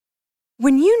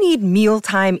When you need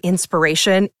mealtime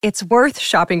inspiration, it's worth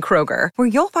shopping Kroger, where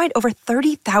you'll find over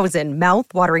 30,000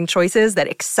 mouth-watering choices that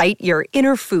excite your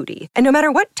inner foodie. And no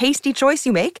matter what tasty choice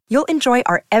you make, you'll enjoy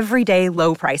our everyday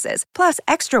low prices, plus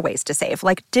extra ways to save,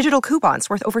 like digital coupons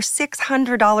worth over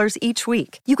 $600 each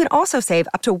week. You can also save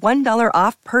up to $1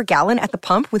 off per gallon at the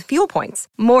pump with fuel points.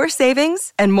 More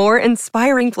savings and more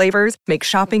inspiring flavors make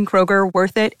shopping Kroger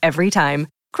worth it every time.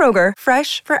 Kroger,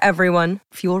 fresh for everyone.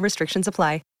 Fuel restrictions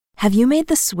apply. Have you made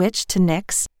the switch to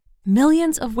Knix?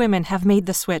 Millions of women have made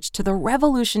the switch to the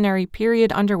revolutionary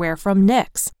period underwear from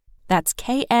Knix. That's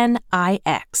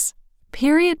Knix.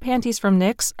 Period panties from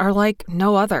Knix are like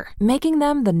no other, making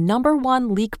them the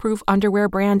 #1 leak-proof underwear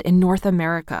brand in North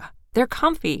America. They're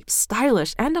comfy,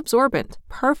 stylish, and absorbent,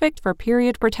 perfect for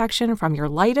period protection from your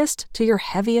lightest to your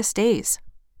heaviest days.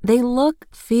 They look,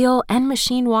 feel, and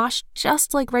machine wash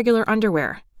just like regular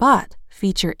underwear, but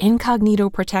feature incognito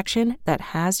protection that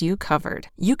has you covered.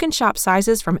 You can shop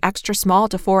sizes from extra small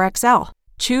to 4XL.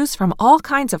 Choose from all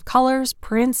kinds of colors,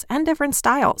 prints, and different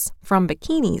styles, from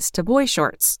bikinis to boy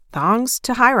shorts, thongs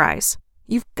to high-rise.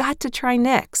 You've got to try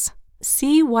Knix.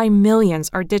 See why millions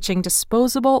are ditching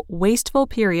disposable, wasteful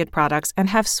period products and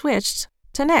have switched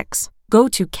to Knix. Go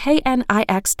to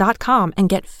knix.com and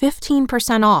get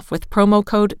 15% off with promo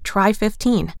code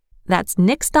TRY15. That's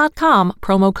knix.com,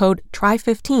 promo code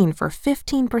TRY15 for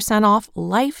 15% off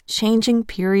life-changing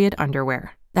period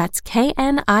underwear. That's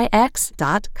knix.com.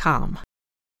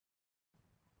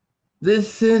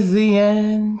 This is the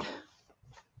end.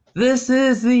 This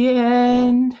is the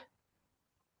end.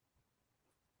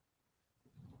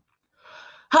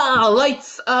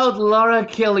 Lights out, Laura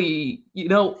Kelly.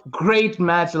 Great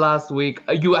match last week.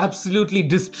 You absolutely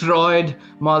destroyed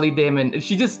Molly Damon.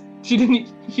 She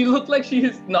looked like she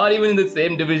is not even in the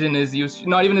same division as you. She's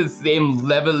not even in the same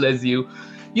level as you.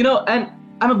 And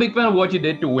I'm a big fan of what you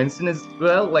did to Winston as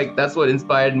well. Like, that's what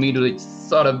inspired me to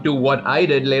sort of do what I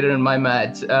did later in my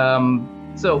match.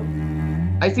 So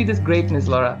I see this greatness,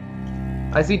 Laura.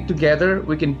 I see together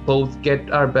we can both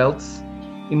get our belts.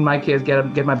 In my case,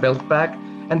 get my belt back.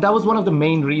 And that was one of the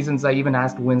main reasons I even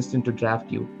asked Winston to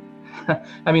draft you.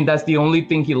 I mean, that's the only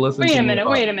thing he listened to.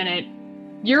 Wait a minute.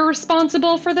 You're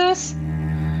responsible for this?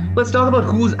 Let's talk about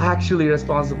who's actually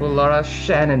responsible, Laura.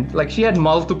 Shannon. Like, she had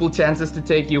multiple chances to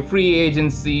take you, free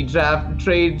agency, draft,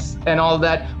 trades, and all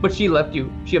that, but she left you.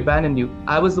 She abandoned you.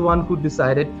 I was the one who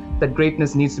decided that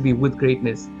greatness needs to be with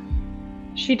greatness.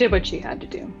 She did what she had to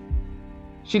do.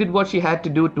 She did what she had to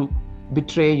do to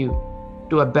betray you,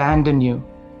 to abandon you.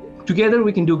 Together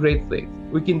we can do great things.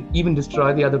 We can even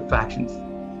destroy the other factions.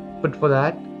 But for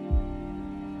that,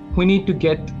 we need to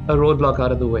get a roadblock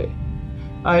out of the way.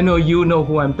 I know you know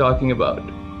who I'm talking about.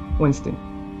 Winston.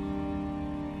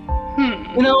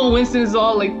 Winston is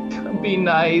all like, be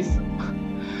nice,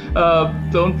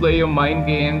 don't play your mind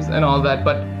games and all that,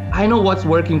 but I know what's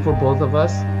working for both of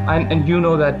us, and you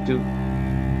know that too.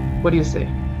 What do you say?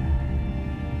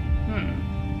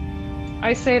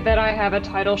 I say that I have a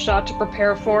title shot to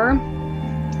prepare for.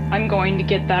 I'm going to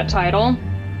get that title,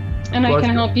 and I can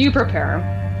help you prepare.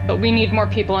 But we need more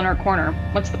people in our corner.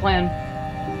 What's the plan?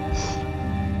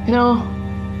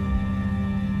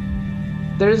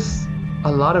 There's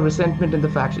a lot of resentment in the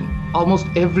faction. Almost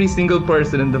every single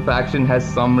person in the faction has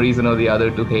some reason or the other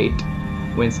to hate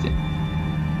Winston.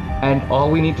 And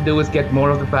all we need to do is get more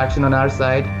of the faction on our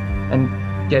side and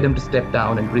get him to step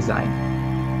down and resign.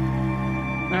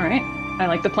 All right. I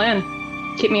like the plan.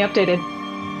 Keep me updated.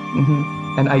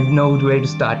 And I know where to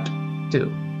start,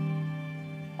 too.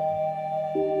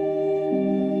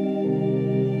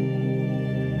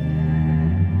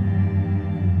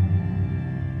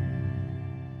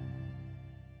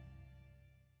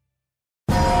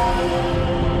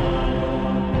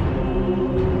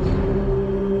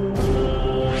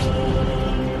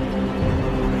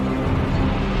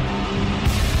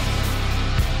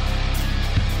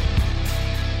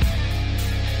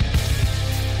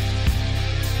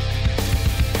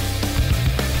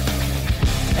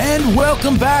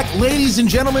 Welcome back, ladies and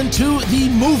gentlemen, to the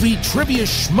Movie Trivia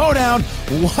Schmoedown.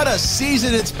 What a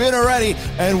season it's been already,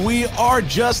 and we are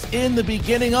just in the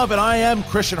beginning of it. I am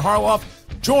Christian Harloff,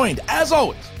 joined, as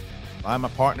always, by my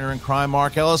partner in crime,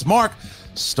 Mark Ellis. Mark,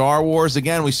 Star Wars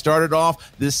again. We started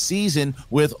off this season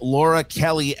with Laura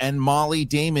Kelly and Molly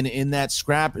Damon in that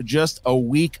scrap just a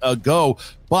week ago,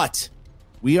 but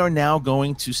we are now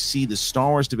going to see the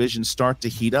Star Wars division start to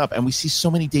heat up, and we see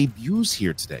so many debuts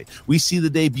here today. We see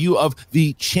the debut of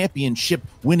the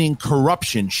championship-winning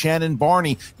Corruption, Shannon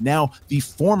Barney. Now, the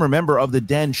former member of the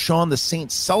Den, Sean the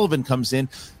Saint Sullivan, comes in,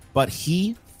 but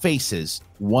he faces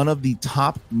one of the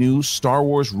top new Star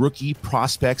Wars rookie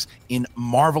prospects in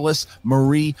Marvelous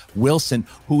Marie Wilson,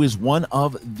 who is one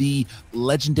of the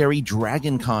legendary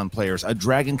Dragon Con players, a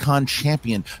Dragon Con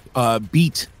champion,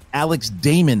 beat Alex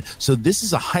Damon. So this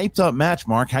is a hyped up match,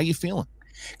 Mark. How you feeling?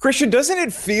 Christian, doesn't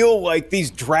it feel like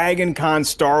these Dragon Con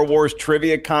Star Wars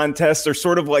trivia contests are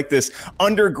sort of like this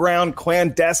underground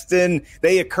clandestine?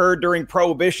 They occurred during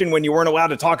Prohibition when you weren't allowed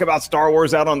to talk about Star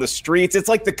Wars out on the streets. It's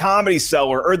like the Comedy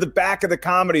Cellar or the back of the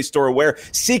Comedy Store where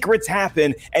secrets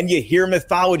happen and you hear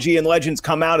mythology and legends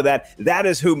come out of that. That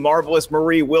is who Marvelous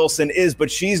Marie Wilson is, but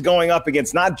she's going up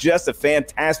against not just a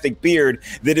fantastic beard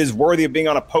that is worthy of being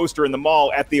on a poster in the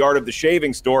mall at the Art of the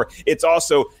Shaving Store. It's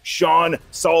also Sean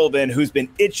Sullivan, who's been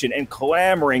itching and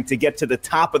clamoring to get to the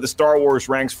top of the Star Wars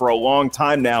ranks for a long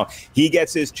time now. He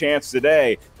gets his chance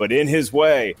today, but in his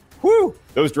way,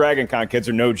 those Dragon Con kids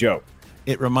are no joke.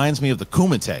 It reminds me of the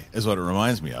Kumite, is what it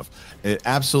reminds me of. It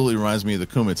absolutely reminds me of the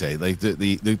Kumite, like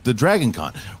the Dragon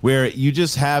Con, where you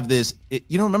just have this.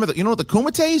 You know what the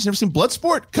Kumite is? You never seen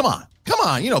Bloodsport? Come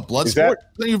on, you know Bloodsport.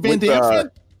 You're Van Damme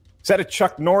fan? Is that a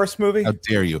Chuck Norris movie? How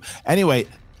dare you? Anyway,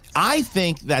 I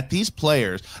think that these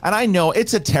players, and I know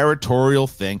it's a territorial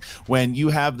thing when you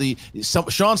have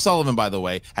Sean Sullivan, by the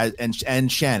way,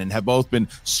 and Shannon have both been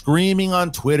screaming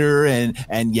on Twitter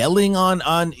and yelling on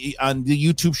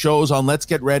the YouTube shows on Let's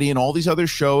Get Ready and all these other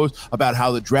shows about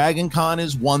how the Dragon Con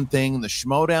is one thing and the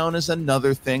Schmodown is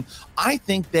another thing. I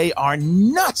think they are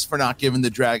nuts for not giving the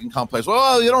Dragon Con players.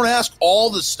 Well, you don't ask all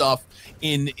the stuff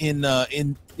in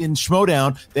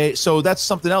Schmodown, so that's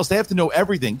something else. They have to know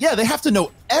everything. Yeah, they have to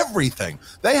know everything.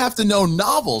 They have to know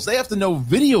novels. They have to know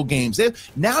video games.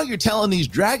 Now you're telling these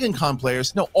Dragon Con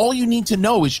players, no, all you need to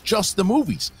know is just the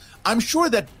movies. I'm sure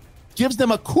that gives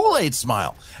them a Kool-Aid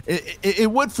smile.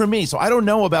 It would for me. So I don't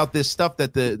know about this stuff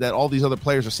that all these other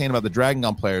players are saying about the Dragon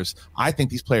Con players. I think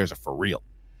these players are for real.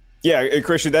 Yeah,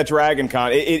 Christian, that Dragon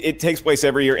Con, it takes place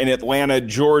every year in Atlanta,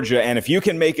 Georgia. And if you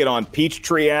can make it on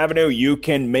Peachtree Avenue, you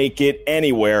can make it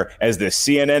anywhere, as the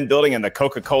CNN building and the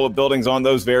Coca-Cola buildings on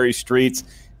those very streets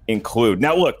include.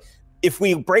 Now, look, if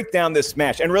we break down this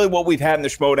match, and really what we've had in the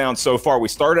Schmodown so far, we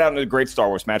started out in a great Star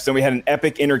Wars match, then we had an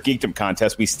epic Inner Geekdom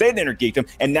contest, we stayed in Inner Geekdom,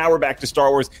 and now we're back to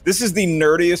Star Wars. This is the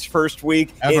nerdiest first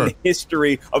week ever in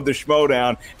history of the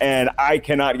Schmodown, and I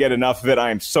cannot get enough of it.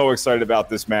 I am so excited about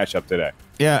this matchup today.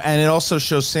 Yeah, and it also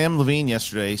shows Sam Levine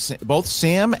yesterday. Both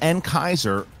Sam and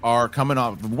Kaiser are coming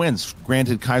off of wins.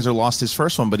 Granted, Kaiser lost his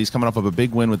first one, but he's coming off of a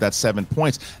big win with that 7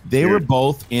 points. They were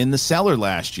both in the cellar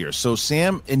last year. So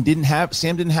Sam didn't have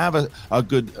a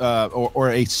good or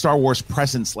a Star Wars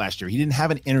presence last year. He didn't have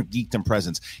an Inner Geekdom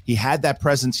presence. He had that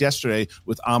presence yesterday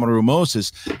with Amaru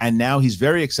Moses, and now he's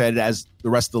very excited, as the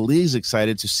rest of the league is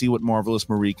excited, to see what Marvelous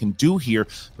Marie can do here.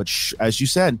 But as you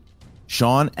said,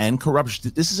 Sean and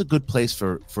Corruption, this is a good place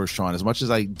for Sean. As much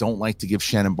as I don't like to give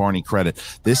Shannon Barney credit,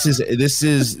 this is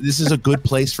a good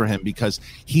place for him, because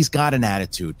he's got an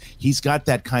attitude. He's got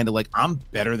that kind of like, I'm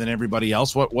better than everybody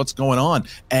else. What's going on?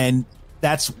 And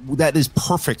that is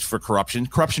perfect for Corruption.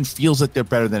 Corruption feels like they're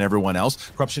better than everyone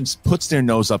else. Corruption puts their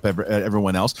nose up at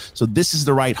everyone else. So this is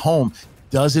the right home.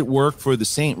 Does it work for the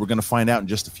Saint? We're going to find out in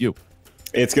just a few.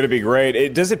 It's going to be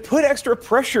great. Does it put extra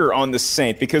pressure on the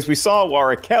Saint? Because we saw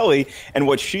Laura Kelly and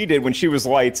what she did when she was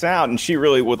lights out, and she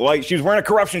really she was wearing a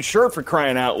Corruption shirt, for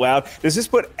crying out loud. Does this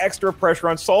put extra pressure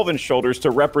on Sullivan's shoulders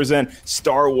to represent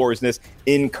Star Warsness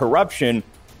in Corruption?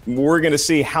 We're going to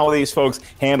see how these folks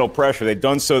handle pressure. They've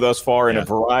done so thus far in a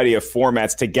variety of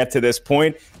formats to get to this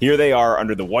point. Here they are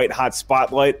under the white-hot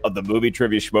spotlight of the Movie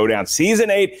Trivia Schmodown. Season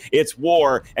 8, it's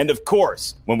war. And, of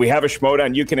course, when we have a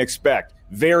Schmodown, you can expect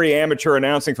very amateur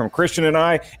announcing from Christian and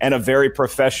I, and a very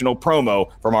professional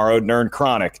promo from our own Nerd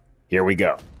Chronic. Here we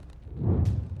go.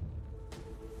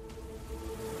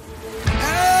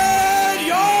 And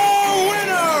your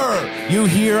winner! You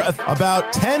hear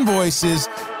about 10 voices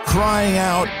crying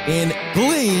out in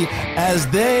glee as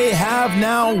they have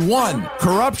now won.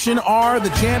 Corruption are the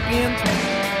champions.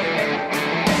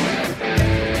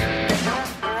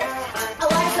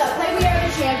 Alexa, play We Are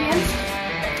the Champions.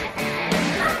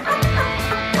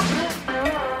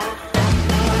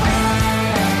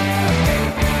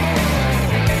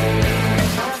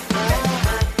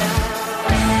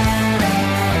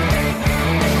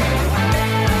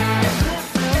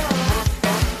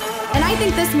 I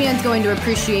think this man's going to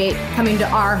appreciate coming to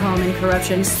our home in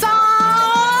Corruption.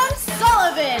 Sean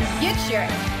Sullivan, get yours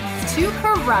to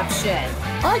Corruption.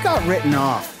 I got written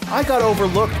off. I got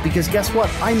overlooked because guess what?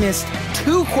 I missed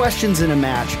 2 questions in a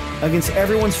match against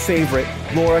everyone's favorite,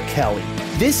 Laura Kelly.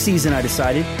 This season I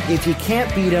decided, if you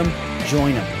can't beat him,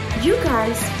 join him. You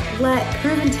guys let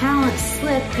proven talent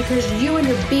slip because you and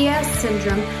your BS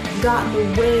syndrome got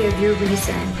in the way of your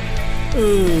reason.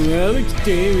 Alex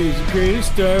Damon is the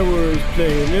greatest Star Wars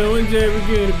player. No one's ever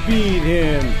gonna beat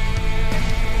him.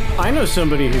 I know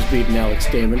somebody who's beaten Alex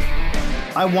Damon.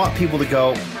 I want people to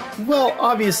go, well,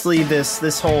 obviously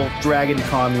this whole Dragon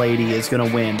Con lady is going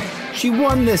to win. She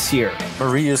won this year.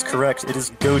 Marie is correct. It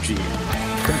is Goji.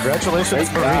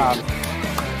 Congratulations, Marie.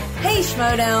 Hey,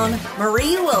 Schmodown.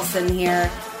 Marie Wilson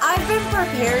here. I've been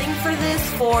preparing for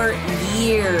this for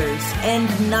years, and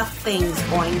nothing's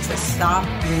going to stop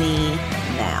me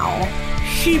now.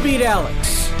 She beat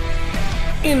Alex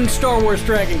in Star Wars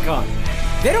Dragon Con.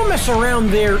 They don't mess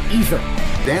around there either.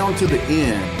 Down to the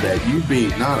end that you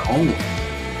beat not only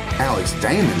Alex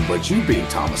Damon, but you beat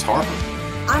Thomas Harper.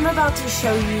 I'm about to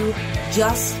show you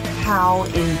just how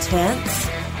intense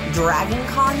Dragon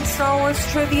Con Star Wars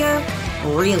trivia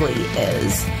really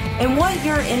is, and what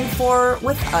you're in for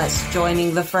with us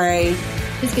joining the fray.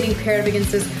 He's getting paired up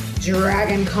against this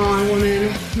Dragon Con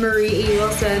woman, Marie E.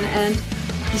 Wilson, and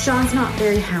Sean's not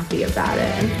very happy about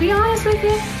it. And to be honest with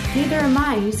you, neither am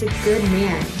I. He's a good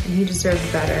man, and he deserves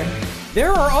better.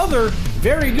 There are other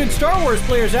very good Star Wars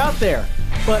players out there,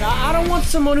 but I don't want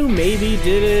someone who maybe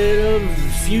did it a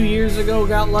few years ago,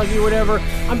 got lucky, or whatever.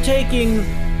 I'm taking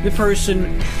the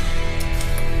person.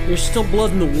 There's still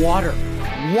blood in the water.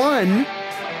 One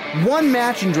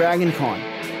match in Dragon Con,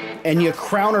 and you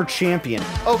crown her champion.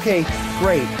 Okay,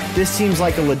 great. This seems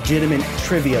like a legitimate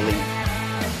trivia league.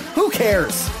 Who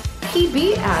cares? He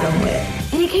beat Adam Witt,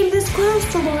 and he came this close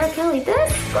to Laura Kelly.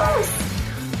 This close.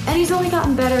 And he's only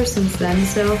gotten better since then,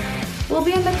 so we'll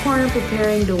be in the corner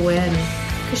preparing to win.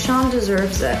 Because Sean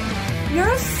deserves it. You're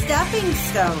a stepping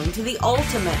stone to the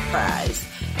ultimate prize.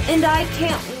 And I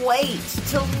can't wait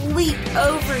to leap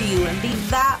over you and be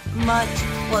that much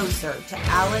closer to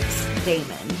Alex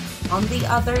Damon on the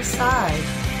other side.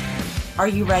 Are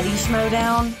you ready,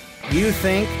 Schmodown? You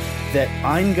think that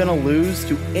I'm gonna lose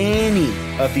to any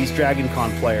of these Dragon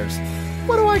Con players?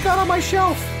 What do I got on my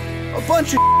shelf? A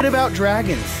bunch of shit about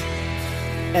dragons.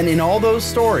 And in all those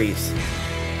stories,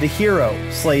 the hero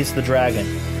slays the dragon.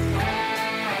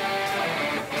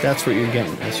 That's what you're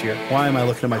getting this year. Why am I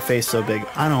looking at my face so big?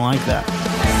 I don't like that.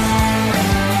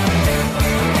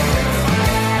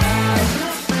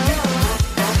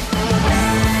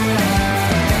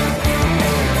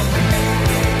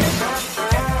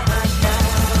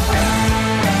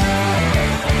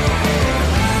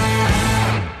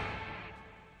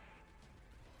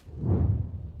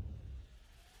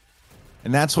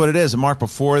 And that's what it is. And Mark,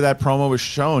 before that promo was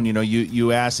shown,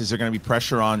 you asked, is there going to be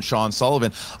pressure on Sean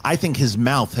Sullivan? I think his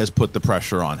mouth has put the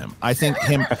pressure on him. I think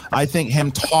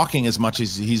him talking as much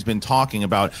as he's been talking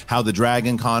about how the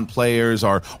Dragon Con players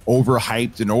are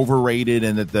overhyped and overrated,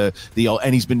 and that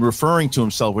and he's been referring to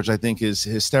himself, which I think is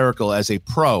hysterical, as a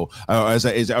pro, as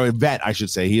a vet, I should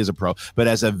say. He is a pro, but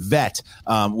as a vet,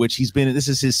 which he's been. This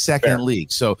is his second league,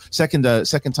 so second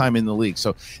time in the league.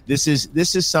 So this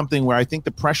is something where I think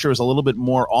the pressure is a little bit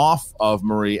more off of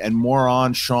Marie and more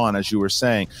on Sean, as you were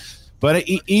saying. But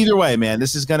either way, man,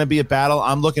 this is going to be a battle.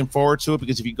 I'm looking forward to it,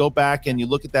 because if you go back and you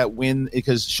look at that win,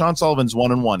 because Sean Sullivan's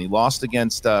 1-1. He lost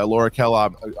against Laura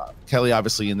Kelly,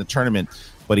 obviously, in the tournament,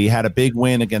 but he had a big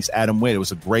win against Adam Witt. It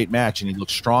was a great match, and he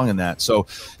looked strong in that. So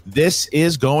this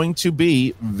is going to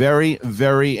be very,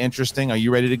 very interesting. Are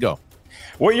you ready to go?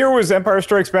 What year was Empire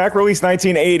Strikes Back released?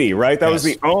 1980, right? That was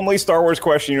the only Star Wars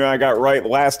question you and I got right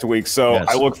last week, so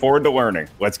I look forward to learning.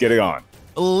 Let's get it on.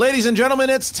 Ladies and gentlemen,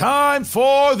 it's time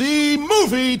for the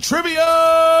Movie Trivia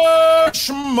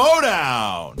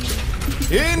Schmodown.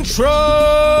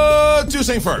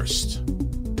 Introducing first,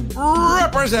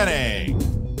 representing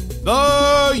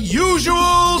the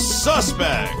Usual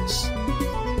Suspects,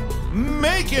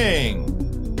 making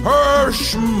her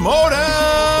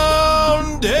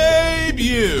Schmodown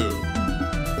debut.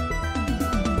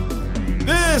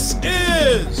 This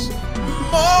is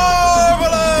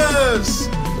Marvelous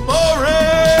Marie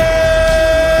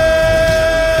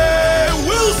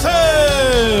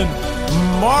Wilson.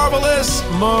 Marvelous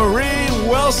Marie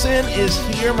Wilson is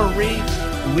here. Marie,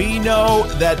 we know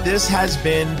that this has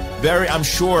been very, I'm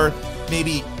sure,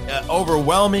 maybe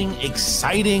overwhelming,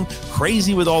 exciting,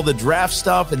 crazy with all the draft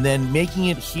stuff, and then making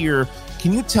it here.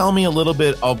 Can you tell me a little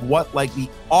bit of what the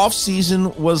off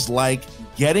season was like,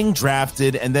 getting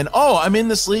drafted, and then, I'm in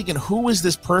this league, and who is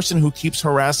this person who keeps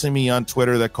harassing me on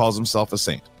Twitter that calls himself a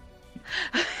saint?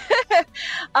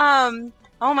 Oh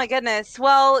my goodness.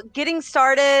 Well, getting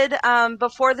started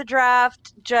before the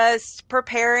draft, just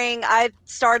preparing. I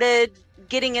started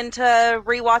getting into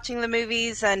rewatching the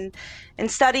movies and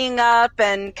studying up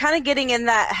and kind of getting in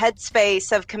that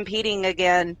headspace of competing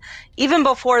again, even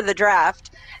before the draft.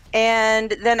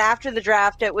 And then after the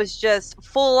draft, it was just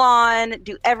full on,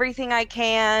 do everything I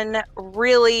can,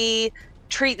 really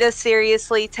treat this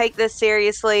seriously, take this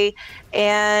seriously.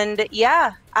 And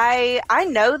yeah, I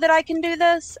know that I can do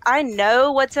this. I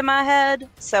know what's in my head,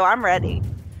 so I'm ready.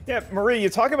 Yeah, Marie, you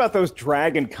talk about those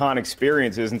Dragon Con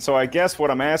experiences, and so I guess what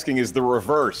I'm asking is the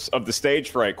reverse of the stage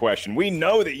fright question. We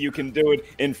know that you can do it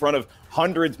in front of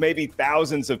hundreds, maybe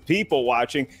thousands of people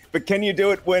watching, but can you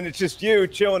do it when it's just you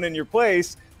chilling in your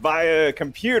place via a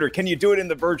computer? Can you do it in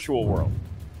the virtual world?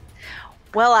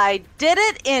 Well, I did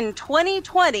it in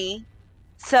 2020,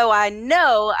 so I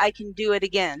know I can do it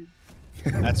again.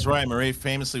 That's right. Marie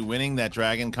famously winning that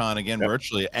Dragon Con again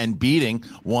virtually and beating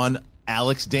one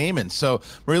Alex Damon. So,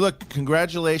 Marie, look,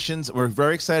 congratulations. We're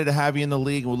very excited to have you in the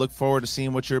league. We'll look forward to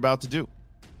seeing what you're about to do.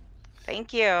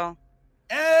 Thank you.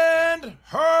 And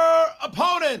her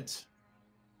opponent,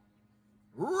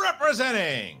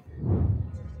 representing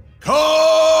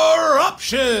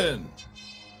Corruption,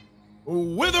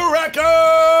 with a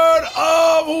record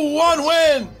of 1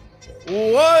 win,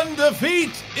 1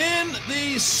 defeat in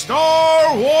the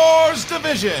Star Wars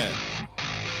division.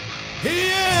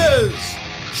 He is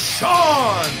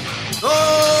Sean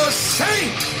the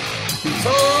Saint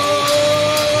Sullivan.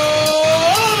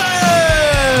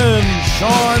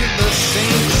 Sean the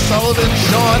Saint Sullivan.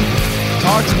 Sean,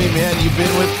 talk to me, man. You've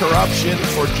been with Corruption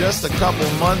for just a couple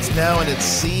months now, and it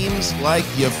seems like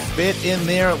you fit in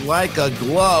there like a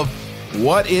glove.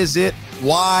 What is it?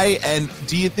 Why? And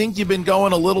do you think you've been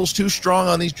going a little too strong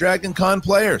on these Dragon Con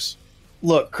players?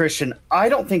 Look, Christian, I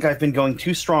don't think I've been going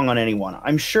too strong on anyone.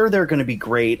 I'm sure they're going to be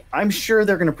great. I'm sure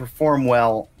they're going to perform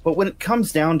well. But when it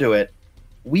comes down to it,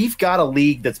 we've got a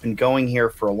league that's been going here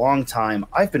for a long time.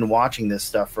 I've been watching this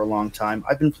stuff for a long time.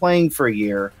 I've been playing for a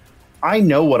year. I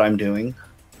know what I'm doing.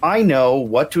 I know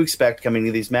what to expect coming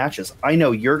to these matches. I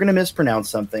know you're going to mispronounce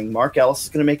something. Mark Ellis is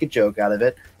going to make a joke out of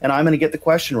it, and I'm going to get the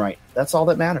question right. That's all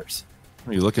that matters.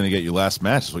 You're looking to get your last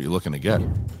match is what you're looking to get.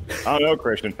 I don't know,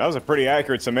 Christian. That was a pretty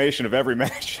accurate summation of every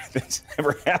match that's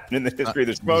ever happened in the history of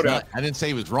this Schmoedown. I didn't say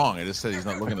he was wrong. I just said he's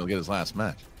not looking to get his last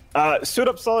match. Suit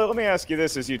Up Sully, let me ask you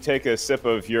this as you take a sip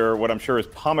of your, what I'm sure is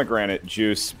pomegranate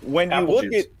juice. When you look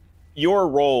at your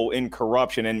role in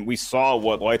Corruption, and we saw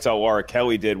what Lights Out Laura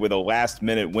Kelly did with a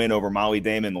last-minute win over Molly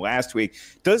Damon last week,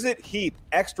 does it heap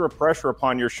extra pressure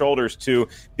upon your shoulders to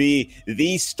be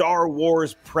the Star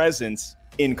Wars presence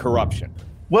in Corruption?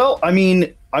 Well, I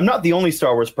mean, I'm not the only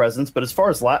Star Wars presence, but as far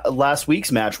as last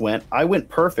week's match went, I went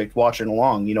perfect watching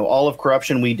along. You know, all of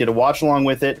Corruption, we did a watch along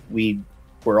with it. We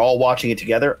were all watching it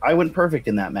together. I went perfect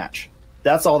in that match.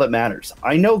 That's all that matters.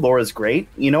 I know Laura's great.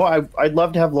 You know, I'd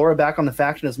love to have Laura back on the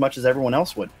faction as much as everyone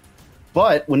else would.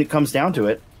 But when it comes down to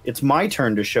it, it's my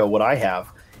turn to show what I have.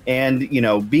 And, you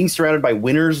know, being surrounded by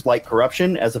winners like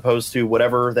Corruption, as opposed to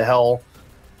whatever the hell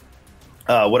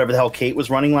Kate was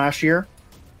running last year,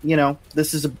 you know,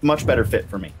 this is a much better fit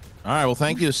for me. All right. Well,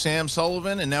 thank you to Sam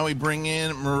Sullivan. And now we bring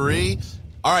in Marie.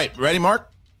 All right. Ready,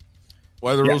 Mark?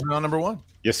 What are the rules of round number 1?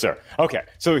 Yes, sir. Okay,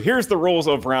 so here's the rules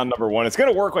of round number 1. It's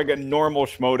going to work like a normal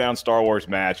Schmoedown Star Wars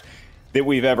match that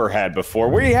we've ever had before.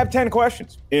 We have 10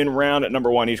 questions in round number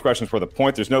 1. Each question is worth a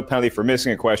point. There's no penalty for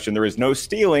missing a question. There is no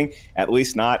stealing, at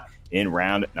least not in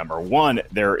round number 1.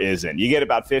 There isn't. You get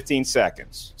about 15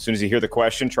 seconds. As soon as you hear the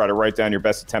question, try to write down your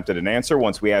best attempt at an answer.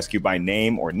 Once we ask you by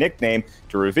name or nickname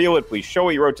to reveal it, please show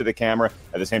what you wrote to the camera.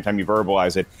 At the same time, you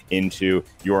verbalize it into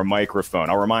your microphone.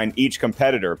 I'll remind each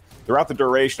competitor, throughout the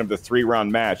duration of the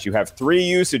 3-round match, you have 3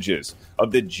 usages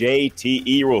of the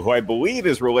JTE rule, who I believe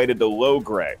is related to low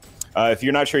gray. If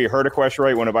you're not sure you heard a question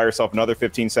right, you want to buy yourself another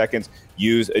 15 seconds,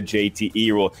 use a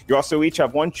JTE rule. You also each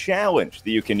have 1 challenge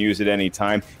that you can use at any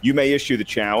time. You may issue the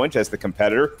challenge as the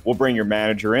competitor. We'll bring your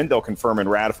manager in. They'll confirm and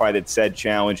ratify that said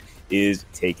challenge is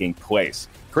taking place.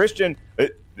 Christian,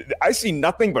 I see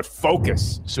nothing but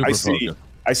focus. Focus.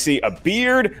 I see a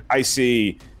beard. I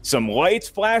see some lights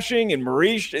flashing, and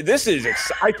Marie. This is.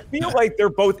 I feel like they're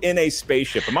both in a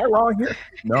spaceship. Am I wrong here?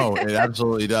 No, it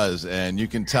absolutely does, and you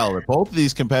can tell that both of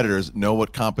these competitors know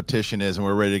what competition is, and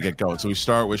we're ready to get going. So we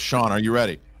start with Sean. Are you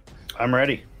ready? I'm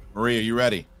ready. Marie, are you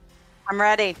ready? I'm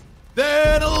ready.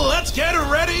 Then let's get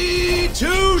ready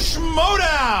to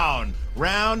Schmoedown.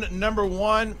 Round number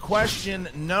 1, question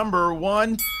number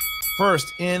 1.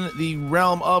 First, in the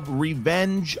realm of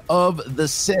Revenge of the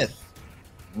Sith,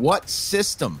 what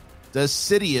system does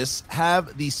Sidious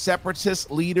have the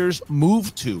Separatist leaders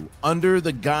move to under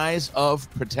the guise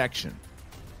of protection?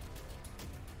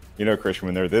 You know, Christian,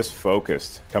 when they're this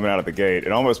focused coming out of the gate,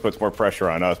 it almost puts more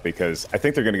pressure on us because I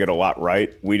think they're going to get a lot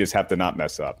right. We just have to not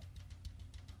mess up.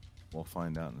 We'll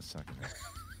find out in a second.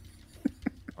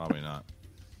 Probably not.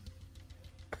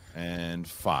 And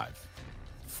 5,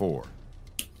 4,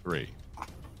 3,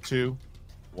 2,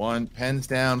 1. Pens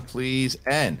down, please.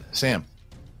 And Sam.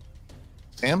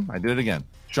 Sam, I did it again.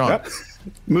 Sean. Yep.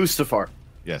 Mustafar.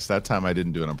 Yes, that time I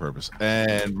didn't do it on purpose.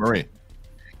 And Marie.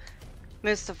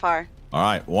 Mustafar. All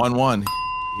right, 1-1.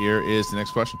 Here is the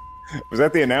next question. Was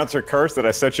that the announcer curse that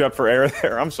I set you up for air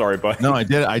there? I'm sorry, bud. No, I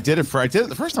did it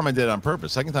the first time I did it on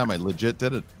purpose. Second time I legit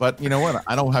did it. But you know what?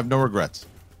 I don't have no regrets.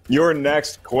 Your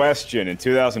next question. In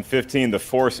 2015, The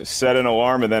Force set an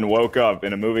alarm and then woke up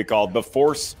in a movie called The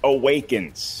Force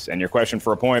Awakens. And your question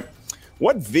for a point: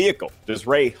 what vehicle does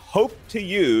Rey hope to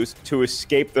use to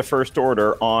escape the First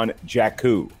Order on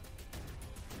Jakku?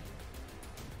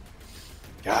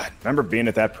 God, remember being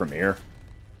at that premiere?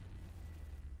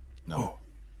 No.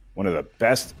 One of the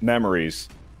best memories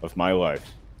of my life.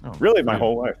 Oh, really, my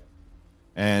whole life.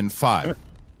 And 5,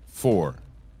 4,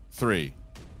 3,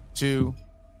 2,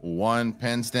 1.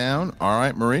 Pens down. All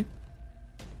right, Marie.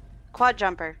 Quad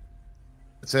jumper.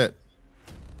 That's it.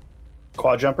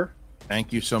 Quad jumper.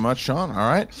 Thank you so much, Sean.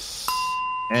 All right.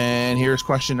 And here's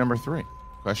question number 3.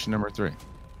 Question number 3.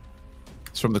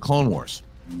 It's from the Clone Wars.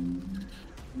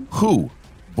 Who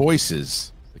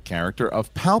voices the character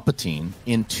of Palpatine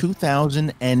in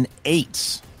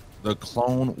 2008, the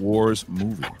Clone Wars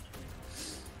movie?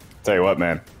 Tell you what,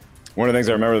 man. One of the things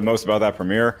I remember the most about that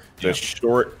premiere, the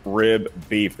short rib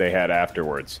beef they had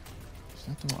afterwards.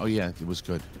 Oh, yeah, it was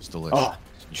good. It was delicious. Oh,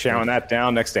 chowing that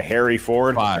down next to Harry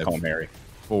Ford. 5, I call him Harry.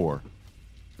 4,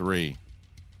 3,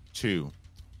 2,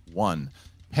 1.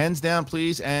 Pens down,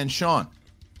 please. And Sean.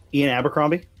 Ian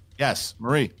Abercrombie. Yes,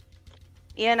 Marie.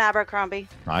 Ian Abercrombie.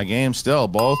 Tie game still.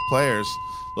 Both players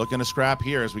looking to scrap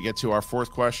here as we get to our 4th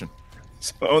question.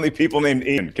 So only people named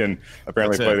Ian can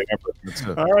apparently That's play it. the Emperor. That's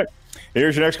it. All right.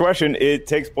 Here's your next question. It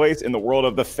takes place in the world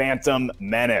of the Phantom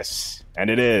Menace. And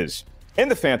it is, in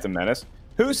the Phantom Menace,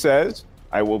 who says,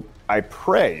 I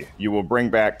pray you will bring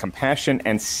back compassion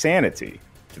and sanity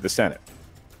to the Senate?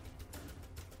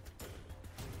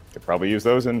 Could probably use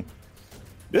those in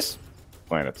this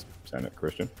planet's Senate,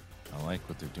 Christian. I like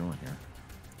what they're doing here.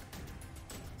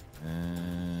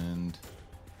 And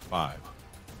 5,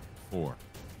 4,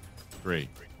 3,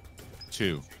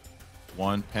 2,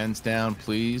 1. Pens down,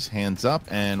 please. Hands up.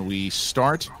 And we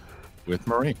start with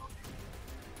Marie.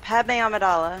 Padme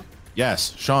Amidala.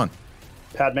 Yes, Sean.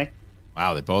 Padme.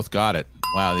 Wow, they both got it.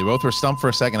 Wow, they both were stumped for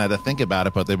a second. I had to think about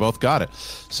it, but they both got it.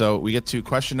 So we get to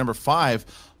question number 5,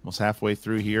 almost halfway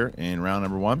through here in round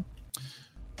number 1.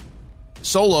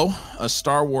 Solo, a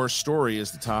Star Wars story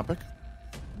is the topic.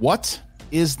 What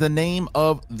is the name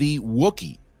of the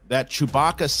Wookiee that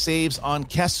Chewbacca saves on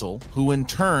Kessel, who in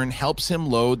turn helps him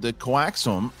load the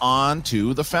coaxium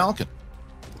onto the Falcon?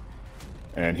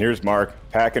 And here's Mark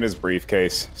packing his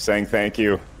briefcase, saying thank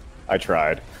you. I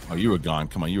tried. Oh, you were gone.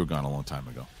 Come on, you were gone a long time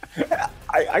ago.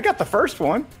 I got the first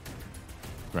one.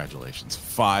 Congratulations.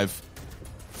 5,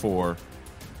 4,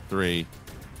 3,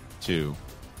 2,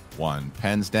 1.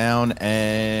 Pens down.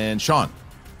 And Sean.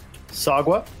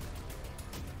 Sagwa.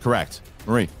 Correct.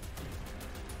 Marie.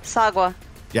 Sagwa.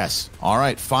 Yes. All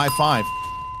right. 5-5.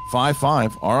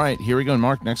 5-5. All right. Here we go,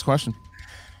 Mark. Next question.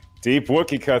 Deep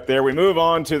Wookiee cut there. We move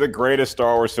on to the greatest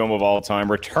Star Wars film of all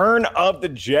time, Return of the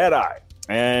Jedi.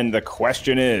 And the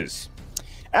question is,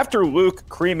 after Luke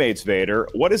cremates Vader,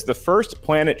 what is the first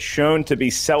planet shown to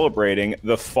be celebrating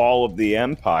the fall of the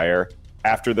Empire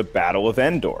after the Battle of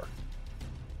Endor?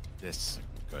 This is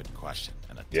a good question.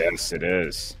 Yes, it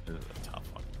is. This is a tough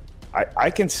one. I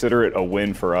consider it a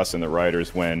win for us and the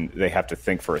writers when they have to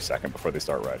think for a second before they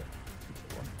start writing.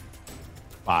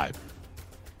 5,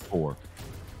 4,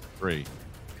 3.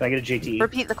 Can I get a JT?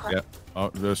 Repeat the question.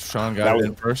 Yep. Oh, Sean got it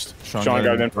in first. Sean got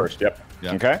it in first. Yep.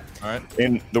 Yeah. Okay. All right.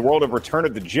 In the world of Return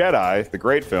of the Jedi, the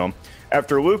great film,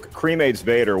 after Luke cremates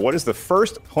Vader, what is the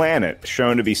first planet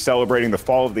shown to be celebrating the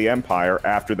fall of the Empire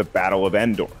after the Battle of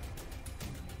Endor?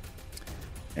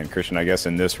 And Christian, I guess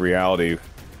in this reality,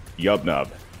 Yubnub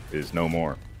is no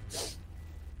more.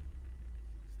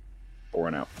 4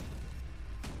 and out.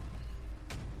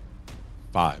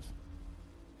 5,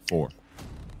 4,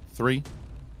 3,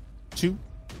 2,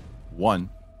 1.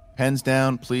 Pens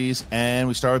down, please. And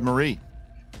we start with Marie.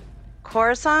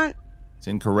 Coruscant. It's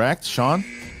incorrect. Sean?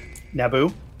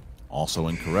 Naboo. Also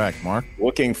incorrect. Mark?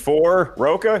 Looking for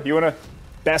Roka. You want to?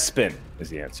 Bespin is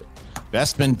the answer.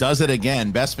 Bespin does it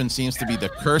again. Bespin seems to be the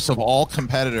curse of all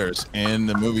competitors in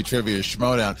the movie Trivia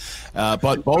Schmodown.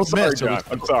 But both missed. John.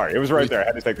 I'm sorry. It was right there. I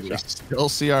had to take the shot. Still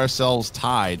see ourselves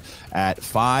tied at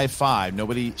 5-5.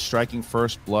 Nobody striking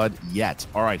first blood yet.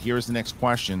 All right, here's the next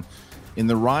question. In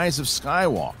The Rise of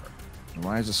Skywalker,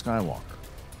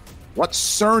 what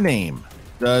surname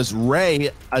does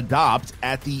Rey adopt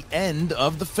at the end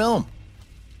of the film?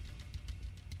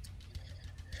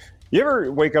 You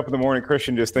ever wake up in the morning,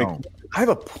 Christian, just think, I have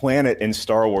a planet in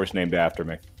Star Wars named after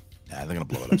me? Yeah, they're going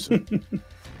to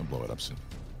blow it up soon.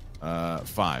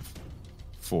 5,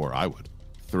 4, I would.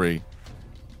 3,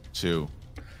 2,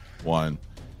 1.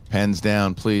 Pens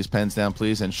down, please.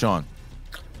 And Sean.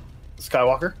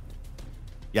 Skywalker?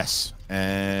 Yes.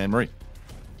 And Marie.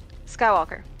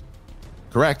 Skywalker.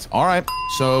 Correct. All right.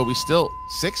 So we still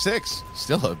 6-6.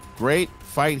 Still a great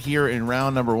fight here in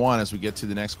round number 1 as we get to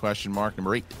the next question, Mark,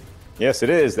 number 8. Yes, it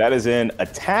is. That is in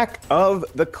Attack of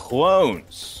the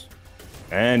Clones.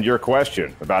 And your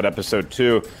question about episode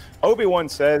 2. Obi-Wan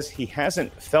says he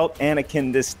hasn't felt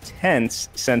Anakin this tense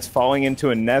since falling into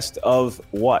a nest of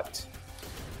what?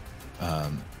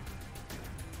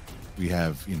 We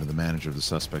have, the manager of the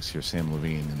suspects here, Sam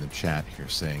Levine, in the chat here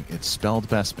saying it's spelled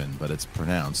Bespin, but it's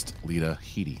pronounced Lita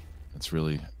Headey. That's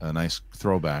really a nice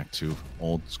throwback to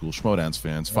old school Schmodowns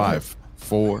fans. 5,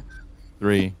 4,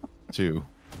 3, 2,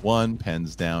 1.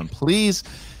 Pens down, please.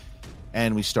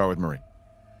 And we start with Marie.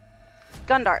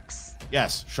 Gundarks.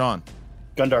 Yes, Sean.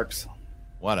 Gundarks.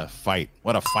 What a fight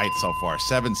so far.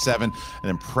 7-7, an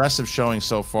impressive showing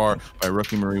so far by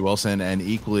rookie Marie Wilson, and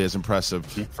equally as impressive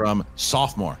from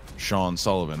sophomore Sean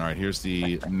Sullivan. All right, here's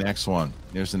the next one.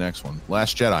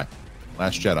 Last Jedi.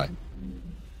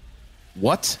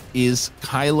 What is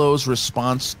Kylo's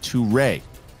response to Rey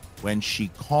when she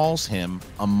calls him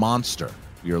a monster?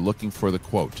 We are looking for the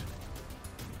quote.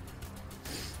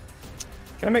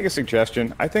 Can I make a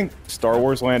suggestion? I think Star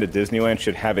Wars Land at Disneyland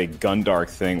should have a Gundark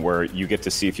thing where you get to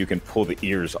see if you can pull the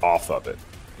ears off of it.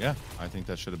 Yeah, I think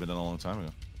that should have been done a long time ago.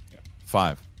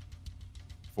 5,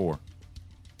 4,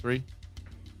 3,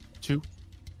 2,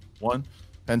 1.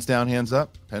 Pens down, hands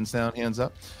up.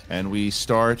 And we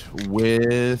start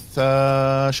with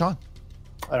Sean.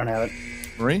 I don't have it.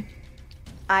 Marie?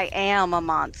 I am a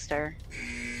monster.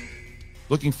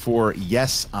 Looking for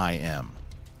yes, I am.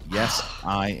 Yes,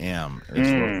 I am.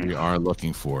 It's what we are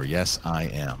looking for. Yes, I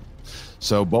am.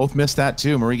 So both missed that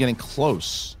too. Marie getting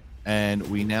close. And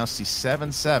we now see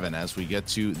 7-7 as we get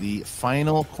to the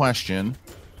final question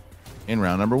in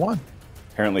round number 1.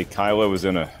 Apparently Kylo was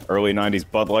in an early 90s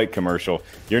Bud Light commercial.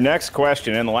 Your next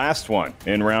question and last one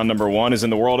in round number 1 is in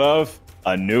the world of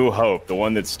A New Hope, the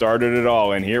one that started it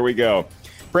all. And here we go.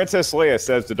 Princess Leia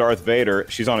says to Darth Vader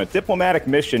she's on a diplomatic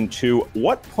mission to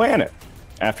what planet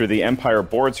after the Empire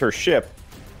boards her ship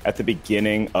at the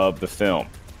beginning of the film?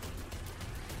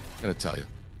 I gotta tell you,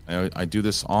 I do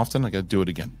this often. I gotta do it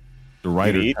again. The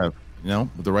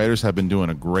writers have been doing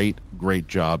a great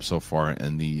job so far,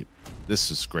 and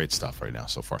this is great stuff right now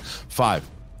so far. 5,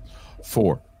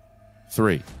 4,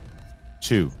 3,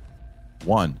 2,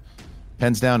 1.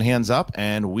 Pens down, hands up,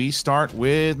 and we start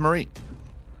with Marie.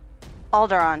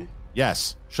 Alderaan.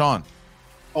 Yes, Sean.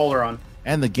 Alderaan.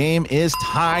 And the game is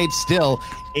tied still,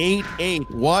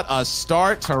 8-8. What a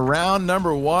start to round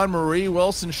number 1. Marie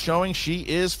Wilson showing she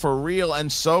is for real,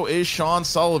 and so is Sean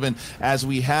Sullivan, as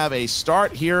we have a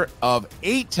start here of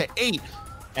 8-8.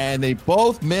 And they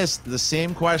both missed the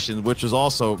same question, which is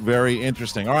also very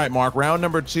interesting. All right, Mark, round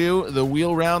number 2. The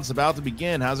wheel round's about to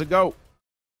begin. How's it go?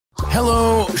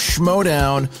 Hello,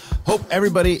 Schmodown. Hope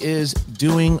everybody is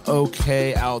doing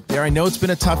okay out there. I know it's been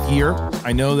a tough year.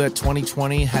 I know that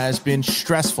 2020 has been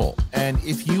stressful. And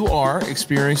if you are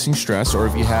experiencing stress, or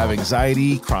if you have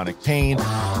anxiety, chronic pain,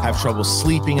 have trouble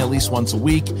sleeping at least once a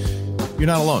week, you're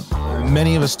not alone.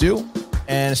 Many of us do.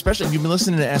 And especially if you've been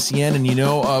listening to SEN and you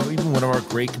know of even one of our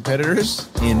great competitors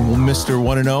in Mr.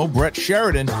 1-0, Brett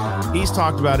Sheridan, he's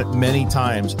talked about it many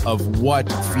times of what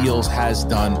Feels has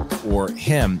done for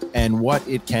him and what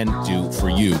it can do for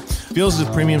you. Feels is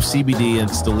a premium CBD and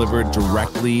it's delivered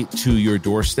directly to your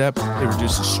doorstep. It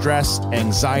reduces stress,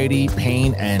 anxiety,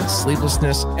 pain, and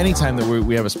sleeplessness. Anytime that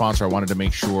we have a sponsor, I wanted to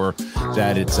make sure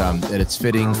that it's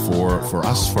fitting for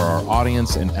us, for our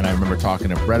audience. And I remember talking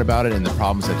to Brett about it and the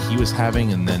problems that he was having.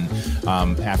 And then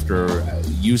after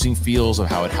using Feels, of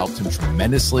how it helped him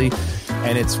tremendously,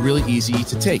 and it's really easy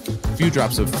to take. A few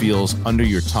drops of Feels under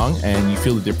your tongue, and you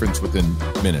feel the difference within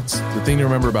minutes. The thing to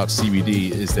remember about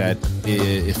CBD is that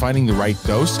finding the right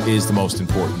dose is the most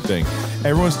important thing.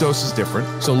 Everyone's dose is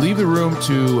different, so leave the room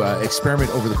to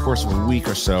experiment over the course of a week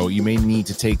or so. You may need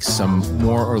to take some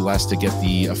more or less to get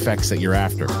the effects that you're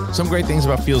after. Some great things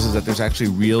about Feels is that there's actually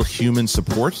real human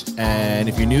support, and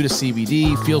if you're new to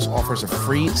CBD, Feels offers a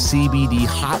free CBD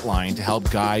hotline to help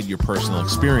guide your personal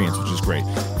experience, which is great.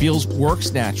 Feels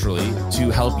works naturally to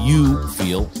help you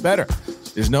feel better.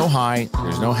 There's no high,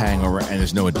 there's no hangover, and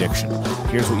there's no addiction.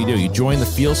 Here's what you do. You join the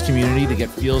Feels community to get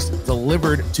Feels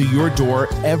delivered to your door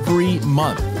every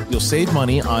month. You'll save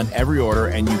money on every order,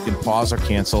 and you can pause or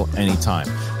cancel anytime.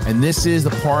 And this is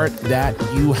the part that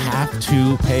you have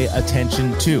to pay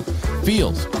attention to.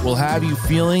 Feels will have you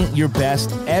feeling your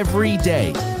best every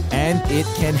day, and it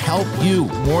can help you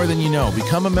more than you know.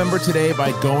 Become a member today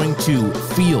by going to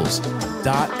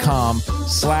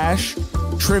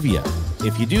feels.com/trivia.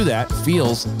 If you do that,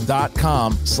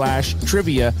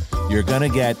 feels.com/trivia, you're going to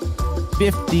get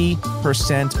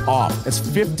 50% off. That's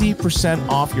 50%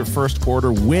 off your first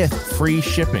order with free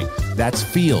shipping. That's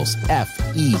Feels,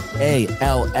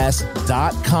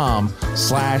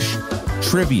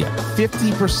 FEALS.com/trivia.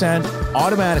 50%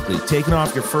 automatically taken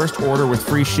off your first order with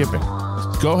free shipping.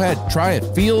 Go ahead, try it.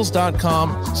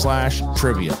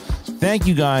 Feels.com/trivia. Thank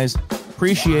you guys.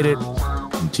 Appreciate it.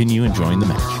 Continue enjoying the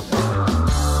match.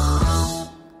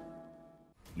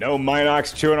 No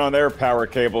Minox chewing on their power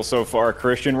cable so far,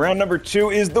 Christian. Round number 2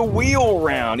 is the wheel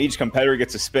round. Each competitor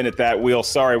gets a spin at that wheel.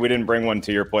 Sorry, we didn't bring one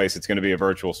to your place. It's going to be a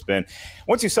virtual spin.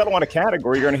 Once you settle on a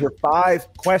category, you're going to hear 5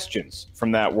 questions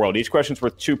from that world. Each question's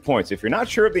worth 2 points. If you're not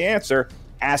sure of the answer,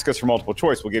 ask us for multiple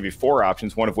choice. We'll give you 4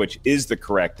 options, one of which is the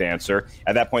correct answer.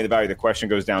 At that point, the value of the question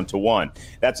goes down to 1.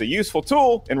 That's a useful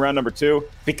tool in round number 2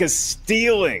 because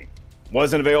stealing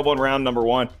wasn't available in round number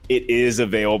 1. It is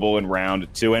available in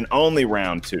round 2 and only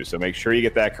round 2. So make sure you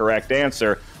get that correct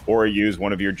answer or use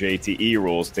one of your JTE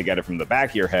rules to get it from the back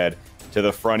of your head to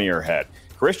the front of your head.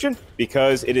 Christian,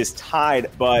 because it is tied,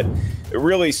 but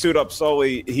really suit up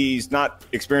Sully. He's not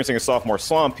experiencing a sophomore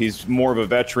slump. He's more of a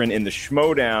veteran in the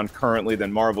Schmodown currently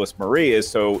than Marvelous Marie is.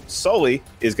 So Sully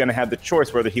is going to have the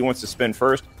choice whether he wants to spin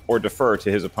first or defer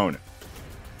to his opponent.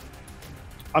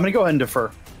 I'm going to go ahead and defer.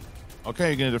 Okay,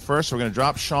 you're going to defer, so we're going to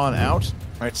drop Sean out.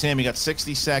 All right, Sam, you got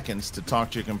 60 seconds to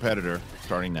talk to your competitor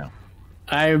starting now.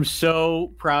 I am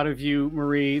so proud of you,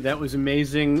 Marie. That was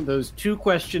amazing. Those 2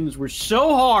 questions were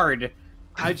so hard.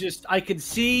 I could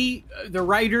see the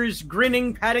writers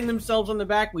grinning, patting themselves on the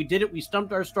back. We did it. We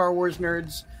stumped our Star Wars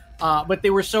nerds. But they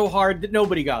were so hard that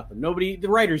nobody got them. The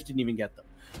writers didn't even get them.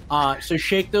 So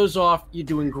shake those off. You're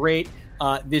doing great.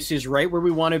 This is right where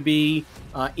we want to be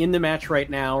in the match right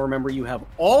now. Remember, you have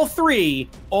all three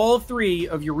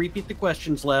of your repeat the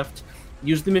questions left.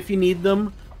 Use them if you need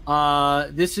them.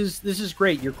 This is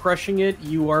great. You're crushing it.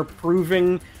 You are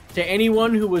proving to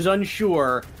anyone who was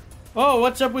unsure, oh,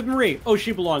 what's up with Marie? Oh,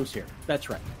 she belongs here. That's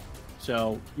right.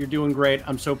 So you're doing great.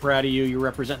 I'm so proud of you. You're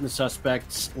representing the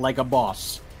suspects like a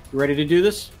boss. You ready to do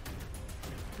this?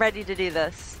 Ready to do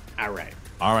this. All right.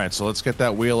 All right, so let's get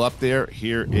that wheel up there.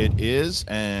 Here it is,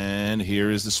 and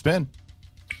here is the spin.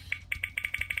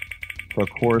 So, of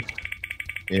course,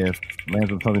 if it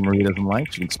lands on something Marie doesn't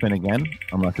like, she can spin again,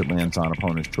 unless it lands on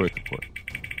opponent's choice, of course.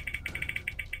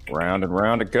 Round and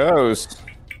round it goes.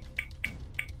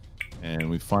 And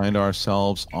we find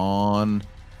ourselves on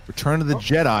Return of the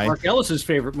Jedi. Mark Ellis's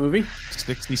favorite movie.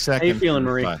 60 seconds. How you feeling,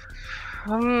 Marie?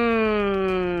 I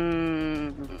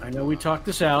know we talked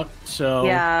this out, so...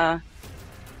 Yeah.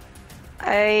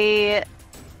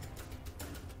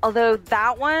 Although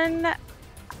that one,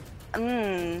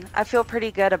 I feel pretty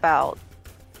good about.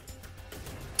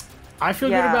 I feel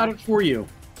good about it for you.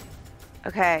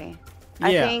 Okay.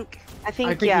 Yeah. I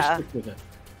think yeah. Stick with it.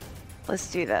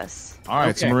 Let's do this. All right,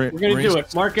 okay. so We're going to do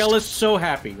it. Mark Ellis so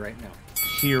happy right now.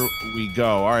 Here we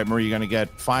go. All right, Marie, you're going to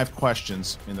get 5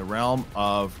 questions in the realm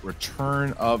of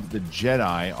Return of the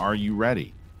Jedi. Are you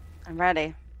ready? I'm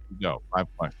ready. Go. 5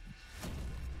 questions.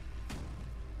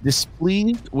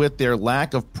 Displeased with their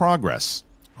lack of progress,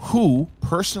 who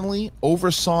personally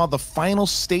oversaw the final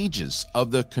stages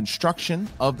of the construction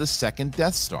of the second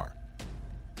Death Star?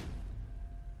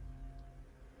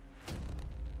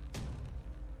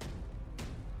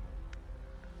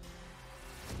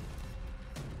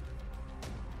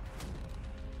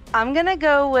 I'm going to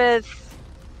go with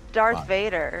Darth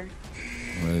Vader.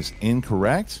 That is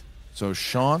incorrect. So,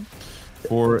 Sean,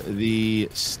 for the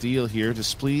steal here,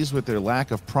 displeased with their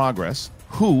lack of progress,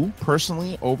 who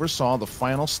personally oversaw the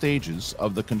final stages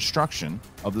of the construction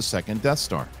of the second Death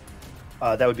Star?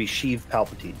 That would be Sheev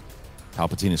Palpatine.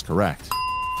 Palpatine is correct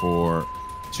for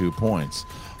 2 points.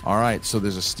 All right, so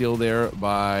there's a steal there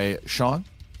by Sean.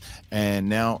 And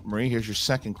now, Marie, here's your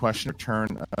second question,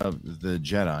 Return of the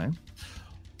Jedi.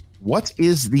 What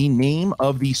is the name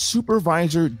of the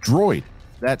supervisor droid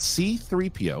that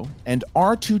C-3PO and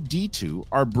R2-D2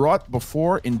 are brought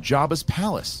before in Jabba's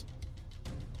palace?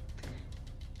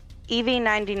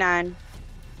 EV-99.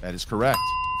 That is correct.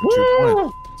 For 2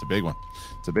 points. It's a big one.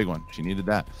 It's a big one. She needed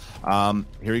that.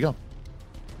 Here we go.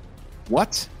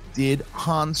 What did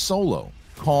Han Solo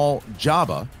call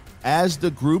Jabba as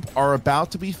the group are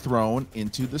about to be thrown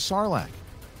into the Sarlacc?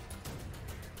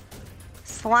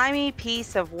 Slimy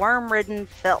piece of worm-ridden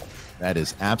filth. That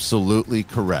is absolutely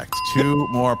correct. 2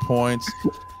 more points.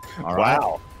 All right.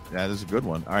 Wow. That is a good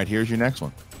one. All right, here's your next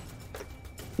one.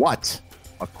 What,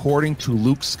 according to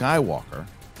Luke Skywalker,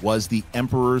 was the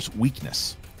Emperor's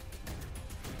weakness?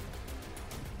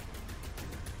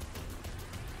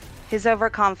 His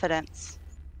overconfidence.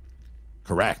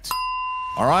 Correct.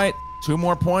 All right, 2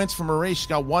 more points for Marie. She's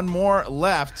got 1 more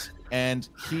left, and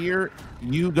here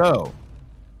you go.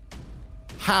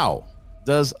 How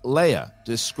does Leia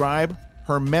describe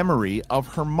her memory of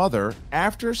her mother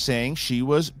after saying she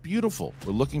was beautiful?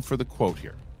 We're looking for the quote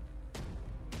here.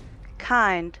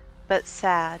 Kind, but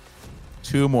sad.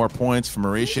 2 more points for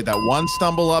Marisha. That one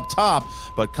stumble up top,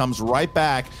 but comes right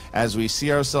back as we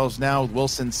see ourselves now with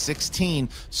Wilson 16,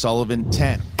 Sullivan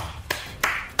 10.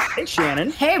 Hey,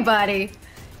 Shannon. Hey, buddy.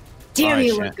 Damn, right,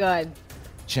 you look good.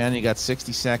 Shannon, you got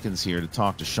 60 seconds here to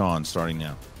talk to Sean starting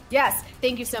now. Yes,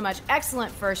 thank you so much.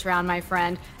 Excellent first round, my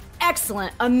friend.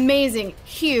 Excellent, amazing,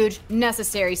 huge,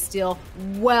 necessary steal.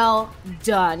 Well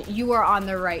done. You are on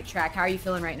the right track. How are you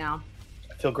feeling right now?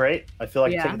 I feel great. I feel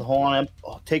like I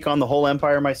take on the whole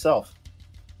empire myself.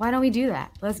 Why don't we do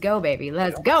that? Let's go, baby.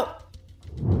 Let's go.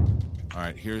 All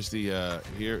right, here's the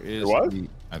here is what? the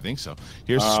I think so.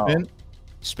 Here's the spin.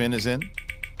 Spin is in.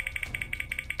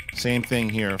 Same thing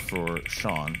here for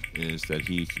Sean is that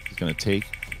he's going to take.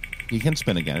 He can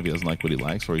spin again if he doesn't like what he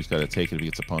likes, or he's got to take it if he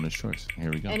gets opponent's choice. Here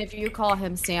we go. And if you call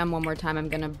him Sam one more time, I'm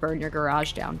going to burn your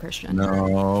garage down, Christian.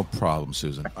 No problem,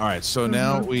 Susan. All right, so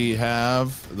now we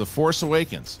have The Force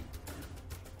Awakens.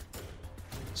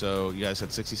 So you guys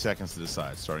had 60 seconds to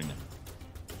decide, starting now.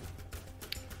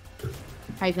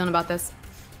 How you feeling about this?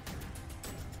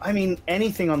 I mean,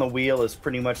 anything on the wheel is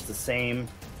pretty much the same.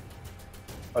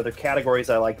 Are there categories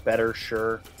I like better?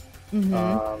 Sure.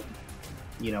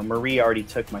 Marie already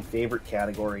took my favorite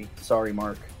category. Sorry,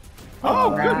 Mark.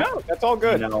 Oh, good. No, that's all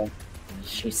good.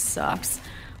 She sucks.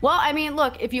 Well, I mean,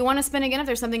 look, if you want to spin again, if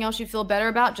there's something else you feel better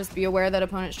about, just be aware that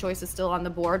opponent's choice is still on the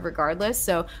board regardless.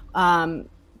 So,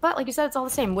 but like you said, it's all the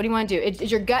same. What do you want to do?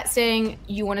 Is your gut saying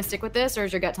you want to stick with this, or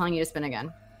is your gut telling you to spin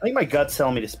again? I think my gut's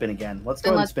telling me to spin again. Let's go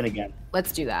ahead and spin again.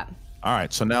 Let's do that. All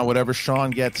right, so now whatever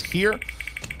Sean gets here,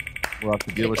 we'll have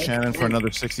to deal with Shannon for another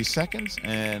 60 seconds,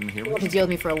 and here we go. You have to deal with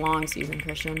me for a long season,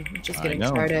 Christian. Just getting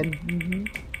started.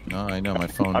 No, I know, my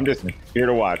phone. I'm just here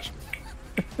to watch.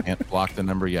 Can't block the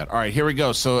number yet. All right, here we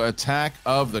go. So Attack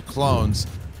of the Clones.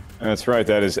 That's right.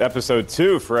 That is episode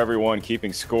 2 for everyone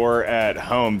keeping score at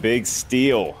home. Big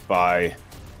steal by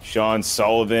Sean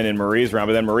Sullivan in Marie's round.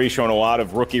 But then Marie showing a lot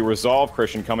of rookie resolve.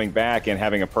 Christian coming back and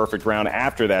having a perfect round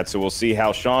after that. So we'll see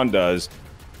how Sean does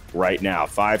right now.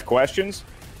 5 questions.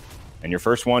 And your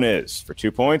first one is, for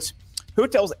 2 points, who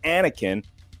tells Anakin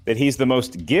that he's the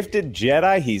most gifted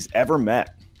Jedi he's ever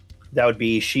met? That would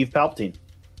be Sheev Palpatine.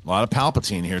 A lot of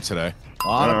Palpatine here today. A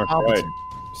lot of Palpatine.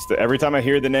 Right. Every time I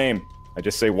hear the name, I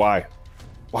just say, why?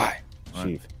 Why? Right.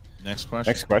 Sheev. Next question.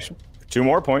 Next question. 2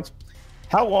 more points.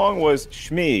 How long was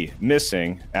Shmi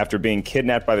missing after being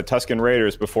kidnapped by the Tusken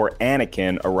Raiders before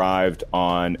Anakin arrived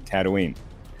on Tatooine?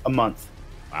 A month.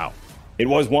 Wow. It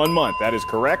was 1 month. That is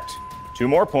correct. 2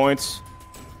 more points.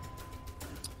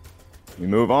 We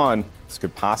move on. This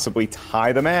could possibly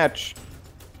tie the match.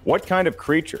 What kind of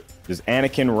creature does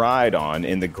Anakin ride on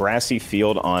in the grassy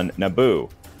field on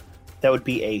Naboo? That would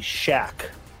be a shack.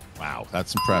 Wow,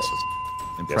 that's impressive.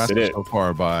 Impressive Yes, it is. so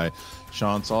far by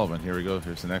Sean Sullivan. Here we go.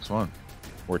 Here's the next one.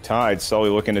 We're tied. Sully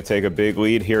looking to take a big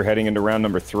lead here heading into round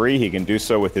number 3. He can do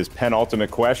so with his penultimate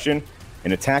question.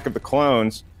 In Attack of the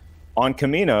Clones, on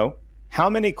Kamino, how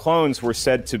many clones were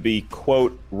said to be,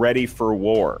 quote, ready for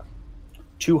war?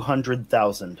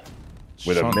 200,000.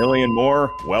 With a million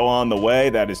more well on the way.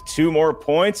 That is 2 more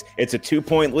points. It's a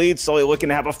 2-point lead. Sully looking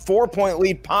to have a 4-point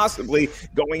lead possibly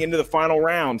going into the final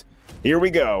round. Here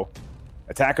we go.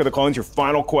 Attack of the Clones, your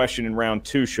final question in round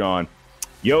 2, Sean.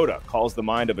 Yoda calls the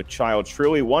mind of a child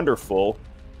truly wonderful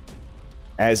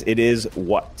as it is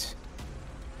what?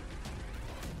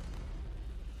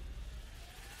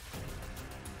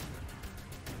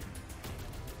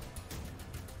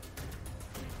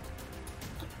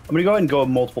 I'm going to go ahead and go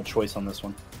multiple choice on this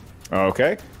one.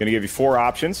 Okay. Going to give you 4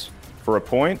 options for a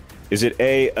point. Is it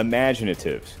A,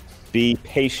 imaginative, B,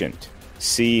 patient,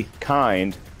 C,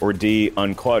 kind, or D,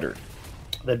 uncluttered?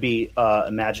 That'd be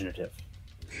imaginative.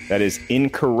 That is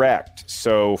incorrect.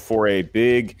 So for a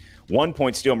big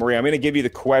 1-point steal, Maria, I'm going to give you the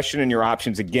question and your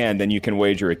options again, then you can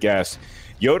wager a guess.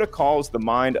 Yoda calls the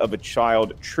mind of a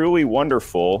child truly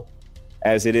wonderful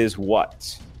as it is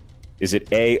what? Is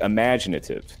it A,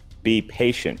 imaginative, B,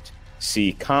 patient,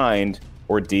 C, kind,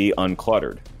 or D,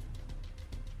 uncluttered?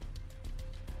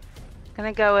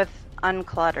 Gonna go with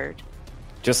uncluttered.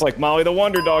 Just like Molly the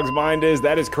Wonder Dog's mind is,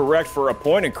 that is correct for a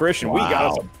point. And Christian, we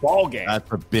got us a ball game.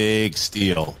 That's a big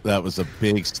steal. That was a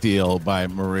big steal by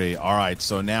Marie. All right,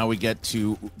 so now we get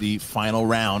to the final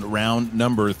round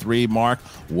number 3. Mark,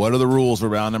 what are the rules of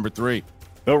round number 3?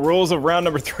 The rules of round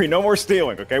number 3, no more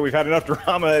stealing, okay? We've had enough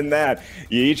drama in that.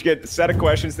 You each get a set of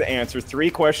questions to answer,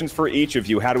 3 questions for each of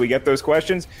you. How do we get those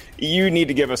questions? You need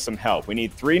to give us some help. We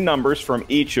need 3 numbers from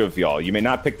each of y'all. You may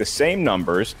not pick the same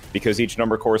numbers because each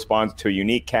number corresponds to a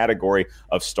unique category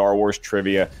of Star Wars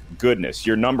trivia goodness.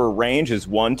 Your number range is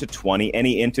 1 to 20.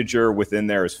 Any integer within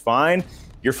there is fine.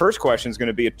 Your first question is going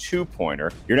to be a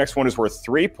 2-pointer. Your next one is worth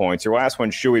 3 points. Your last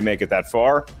one, should we make it that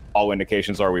far? All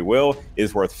indications are we will,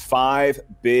 is worth 5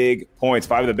 big points,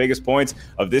 5 of the biggest points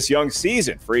of this young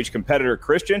season for each competitor,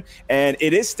 Christian. And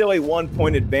it is still a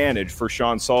 1-point advantage for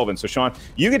Sean Sullivan. So, Sean,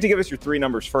 you get to give us your 3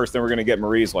 numbers first, then we're going to get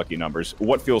Marie's lucky numbers.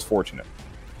 What feels fortunate?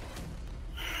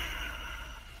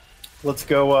 Let's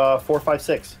go 4, 5,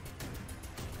 6.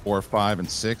 4, 5, and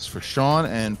 6 for Sean,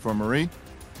 and for Marie?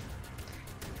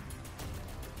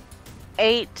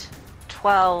 8,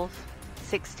 12,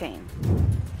 16.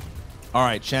 All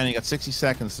right, Shannon, you got 60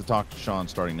 seconds to talk to Sean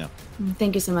starting now.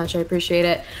 Thank you so much. I appreciate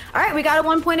it. All right, we got a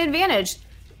 1-point advantage.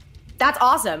 That's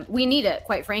awesome. We need it,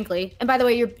 quite frankly. And by the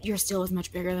way, your steal is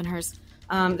much bigger than hers.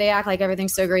 They act like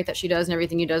everything's so great that she does, and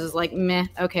everything you does is like, meh,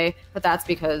 okay. But that's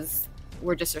because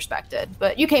we're disrespected.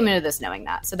 But you came into this knowing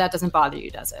that, so that doesn't bother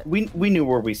you, does it? We knew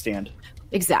where we stand.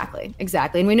 Exactly.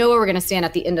 And we know where we're going to stand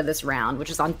at the end of this round, which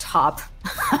is on top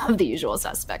of the usual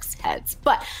suspects' heads.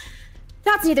 But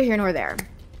that's neither here nor there.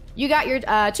 You got your 2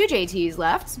 JTs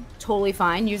left. Totally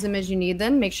fine. Use them as you need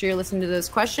them. Make sure you're listening to those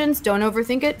questions. Don't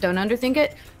overthink it. Don't underthink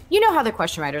it. You know how the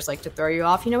question writers like to throw you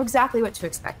off. You know exactly what to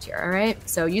expect here, all right?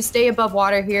 So you stay above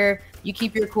water here. You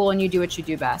keep your cool, and you do what you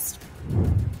do best.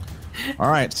 All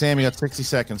right, Sam, you got 60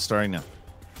 seconds starting now.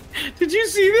 Did you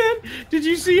see that? Did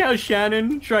you see how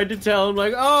Shannon tried to tell him,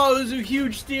 like, oh, this is a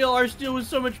huge steal. Our steal was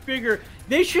so much bigger.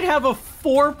 They should have a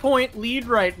 4-point lead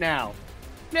right now.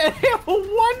 They have a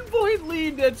 1-point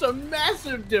lead. That's a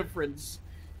massive difference.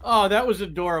 Oh, that was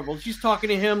adorable. She's talking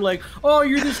to him like, oh,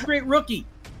 you're this great rookie.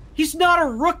 He's not a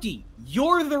rookie.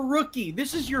 You're the rookie.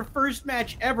 This is your first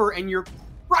match ever, and you're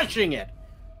crushing it.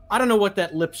 I don't know what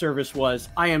that lip service was.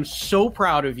 I am so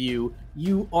proud of you.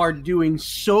 You are doing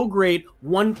so great.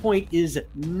 1 point is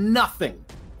nothing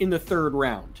in the 3rd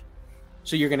round.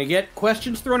 So you're going to get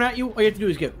questions thrown at you. All you have to do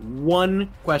is get 1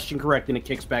 question correct, and it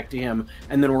kicks back to him,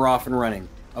 and then we're off and running.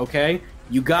 Okay?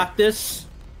 You got this.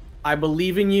 I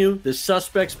believe in you. The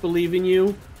suspects believe in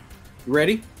you. You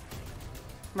ready?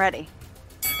 Ready.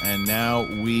 And now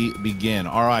we begin.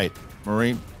 All right,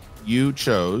 Marie, you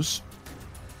chose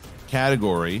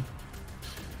category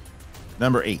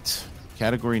number 8.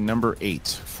 Category number 8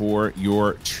 for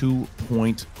your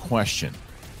 2-point question.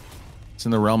 It's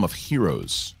in the realm of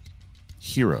heroes.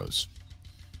 Heroes.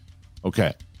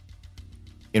 Okay.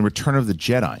 In Return of the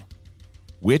Jedi,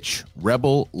 which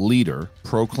rebel leader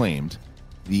proclaimed,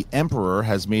 "The Emperor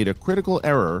has made a critical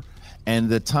error, and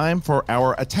the time for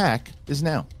our attack is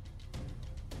now"?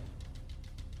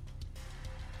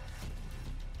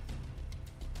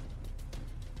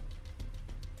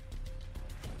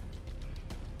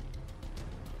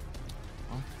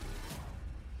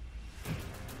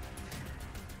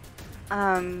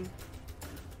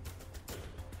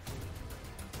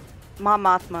 Mon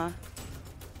Mothma.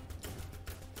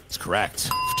 It's correct.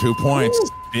 2 points. Ooh.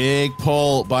 Big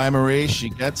pull by Marie. She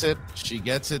gets it. She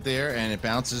gets it there, and it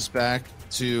bounces back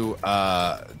to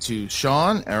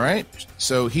Sean. All right.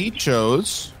 So he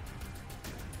chose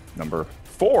number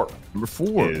 4. Number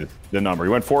 4 is the number.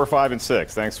 You went 4, 5, and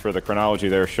 6. Thanks for the chronology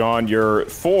there, Sean. Your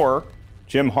 4,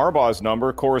 Jim Harbaugh's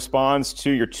number, corresponds to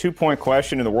your 2-point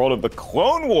question in the world of the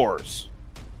Clone Wars.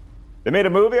 They made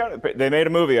a movie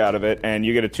out of it, and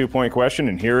you get a 2-point question,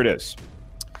 and here it is.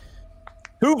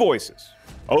 Who voices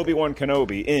Obi-Wan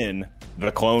Kenobi in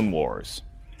The Clone Wars?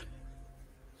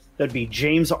 That'd be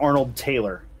James Arnold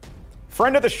Taylor.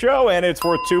 Friend of the show, and it's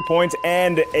worth 2 points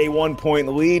and a 1-point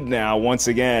lead now, once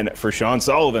again, for Sean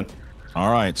Sullivan.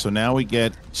 All right, so now we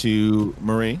get to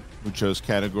Marie, who chose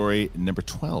category number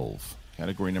 12.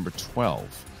 Category number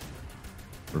 12.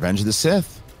 Revenge of the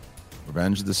Sith.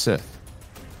 Revenge of the Sith.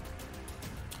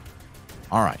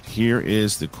 All right, here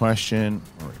is the question.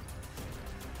 Marie.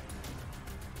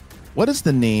 What is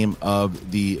the name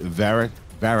of the Varactyl,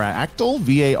 Varactyl,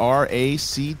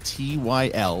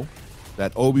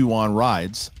 that Obi-Wan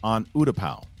rides on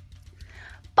Utapau?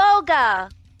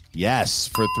 Boga. Yes,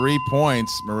 for 3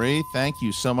 points. Marie, thank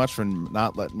you so much for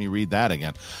not letting me read that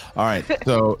again. All right,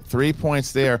 so 3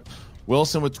 points there.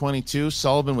 Wilson with 22,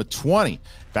 Sullivan with 20.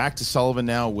 Back to Sullivan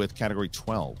now with category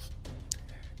 12.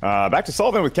 Back to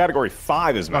Sullivan with category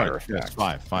 5, as a matter of fact.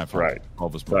 Yes, five. Right.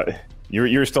 12 was but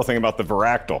you're still thinking about the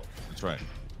Varactyl. That's right.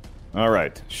 All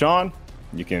right. Sean,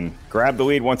 you can grab the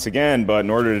lead once again, but in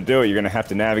order to do it, you're going to have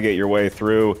to navigate your way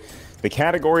through the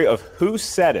category of who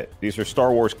said it. These are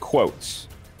Star Wars quotes.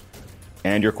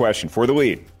 And your question for the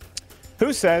lead.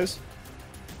 Who says,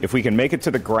 if we can make it to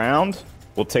the ground,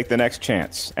 we'll take the next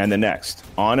chance and the next,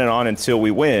 on and on until we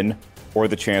win or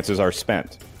the chances are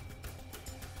spent?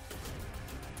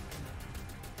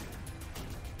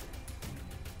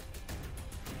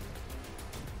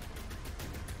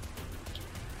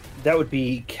 That would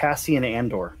be Cassian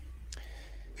Andor.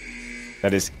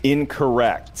 That is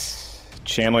incorrect.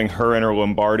 Channeling her inner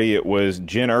Lombardi, it was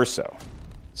Jyn Erso.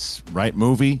 Right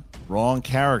movie, wrong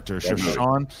character. So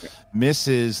Sean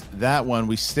misses that one.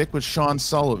 We stick with Sean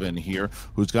Sullivan here,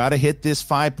 who's got to hit this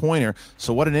 5-pointer.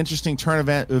 So what an interesting turn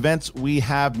of events we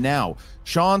have now.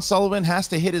 Sean Sullivan has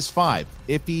to hit his 5.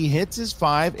 If he hits his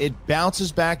 5, it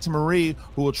bounces back to Marie,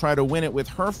 who will try to win it with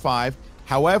her 5.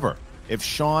 However, if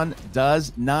Sean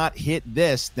does not hit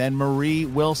this, then Marie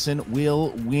Wilson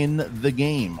will win the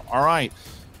game. All right.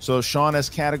 So Sean has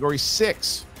category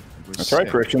 6. That's right,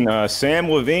 Christian. Sam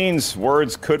Levine's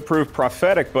words could prove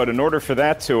prophetic, but in order for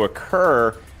that to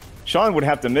occur, Sean would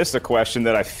have to miss a question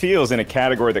that I feel is in a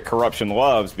category that corruption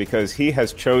loves, because he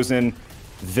has chosen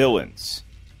villains.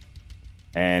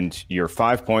 And your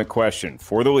 5-point question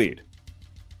for the lead.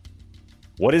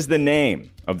 What is the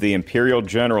name of the Imperial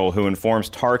general who informs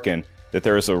Tarkin that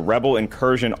there is a rebel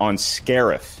incursion on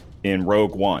Scarif in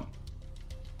Rogue One?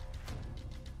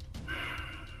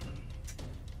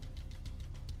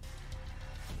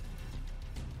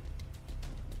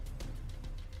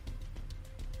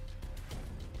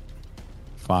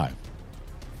 Five,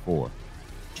 4,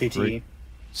 JT. 3.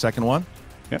 Second one?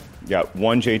 Yep. You got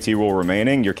one JT rule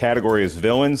remaining. Your category is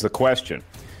villains. The question: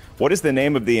 what is the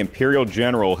name of the Imperial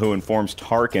general who informs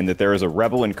Tarkin that there is a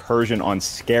rebel incursion on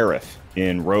Scarif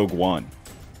in Rogue One?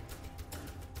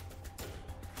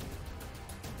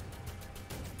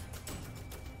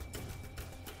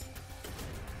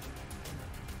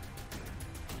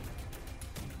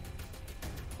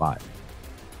 Five,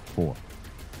 4,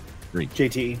 3.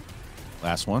 JT.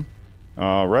 Last one.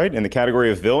 All right. In the category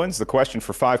of villains, the question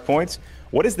for 5 points: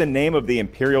 what is the name of the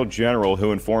Imperial general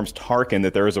who informs Tarkin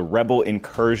that there is a rebel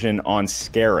incursion on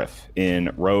Scarif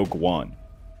in Rogue One?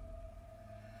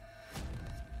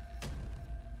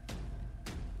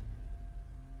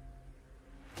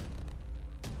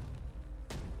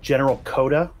 General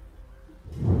Coda.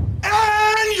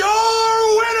 And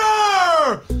your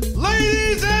winner,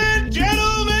 ladies and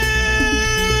gentlemen,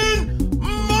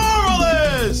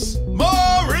 Marvelous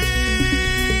Marie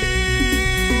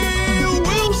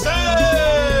Wilson.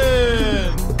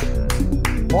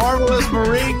 Marvelous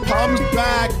Marie comes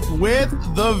back with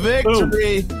the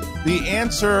victory. The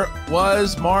answer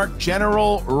was marked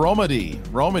General Romedy.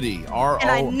 R-O-M. And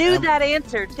I knew that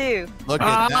answer, too. Look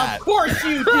at that. Of course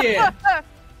you did.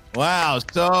 Wow.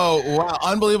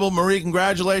 Unbelievable. Marie,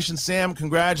 congratulations. Sam,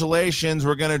 congratulations.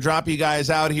 We're going to drop you guys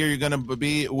out here. You're going to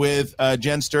be with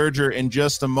Jen Sturger in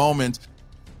just a moment.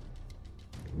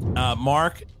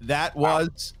 Mark, that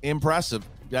was impressive.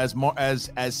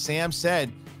 As Sam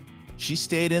said, she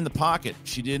stayed in the pocket.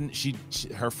 She didn't.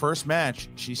 Her first match,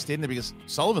 she stayed in there because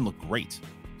Sullivan looked great.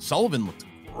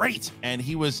 And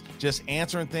he was just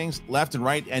answering things left and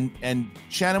right. And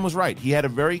Shannon was right. He had a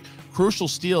very crucial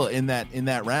steal in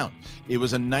that round. It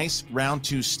was a nice round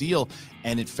 2 steal,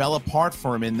 and it fell apart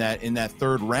for him in that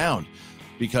third round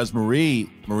because Marie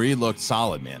looked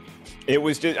solid, man. It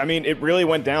was just, it really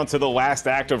went down to the last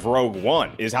act of Rogue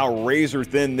One, is how razor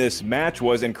thin this match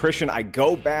was. And Christian, I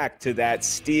go back to that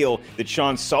steal that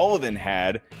Sean Sullivan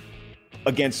had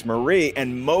against Marie,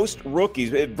 and most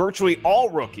rookies, virtually all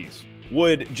rookies,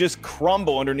 would just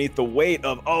crumble underneath the weight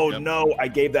of, no, I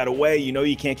gave that away. You know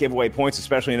you can't give away points,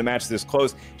 especially in a match this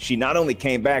close. She not only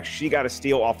came back, she got a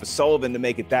steal off of Sullivan to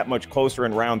make it that much closer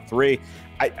in round 3.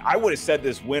 I would have said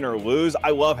this win or lose.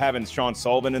 I love having Sean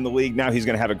Sullivan in the league now. He's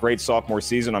going to have a great sophomore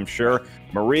season, I'm sure.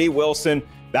 Marie Wilson,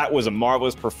 that was a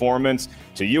marvelous performance.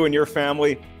 To you and your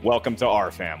family, welcome to our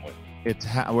family.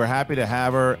 We're happy to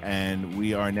have her, and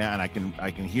we are now. And I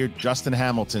can hear Justin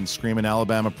Hamilton screaming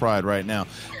Alabama pride right now.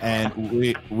 And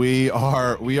we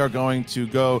are going to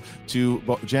go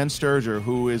to Jen Sturger,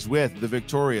 who is with the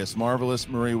victorious, marvelous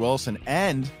Marie Wilson,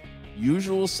 and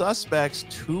usual suspects,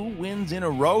 2 wins in a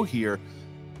row here.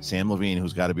 Sam Levine,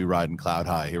 who's got to be riding cloud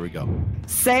high. Here we go.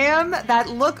 Sam, that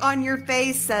look on your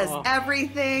face says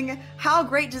everything. How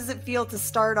great does it feel to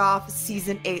start off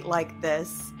season 8 like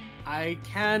this? I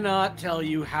cannot tell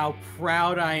you how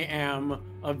proud I am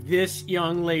of this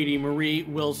young lady, Marie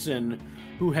Wilson,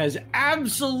 who has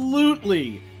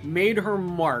absolutely made her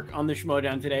mark on the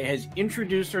Schmodown today, has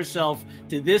introduced herself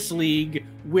to this league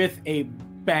with a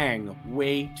bang.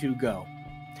 Way to go.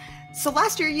 So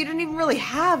last year, you didn't even really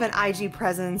have an IG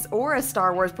presence or a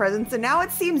Star Wars presence, and now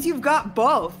it seems you've got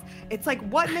both. It's like,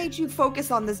 what made you focus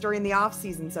on this during the off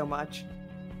season so much?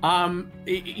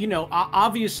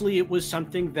 Obviously it was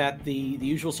something that the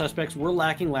usual suspects were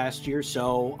lacking last year,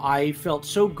 so I felt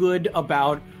so good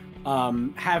about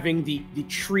having the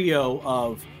trio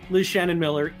of Liz Shannon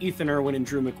Miller, Ethan Irwin, and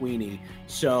Drew McWeeny.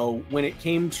 So when it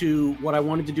came to what I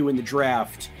wanted to do in the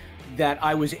draft, that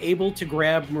I was able to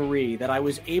grab Marie, that I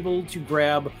was able to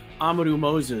grab Amadou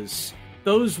Moses,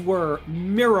 those were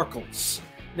miracles.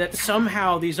 That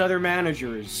somehow these other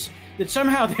managers, that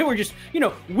somehow they were just,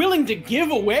 willing to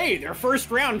give away their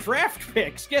first round draft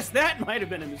picks. Guess that might have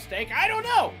been a mistake. I don't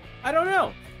know.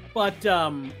 But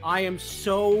I am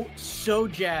so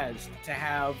jazzed to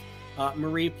have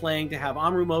Marie playing, to have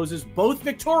Amadou Moses, both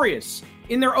victorious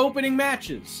in their opening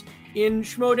matches in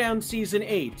Schmodown Season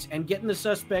 8, and getting the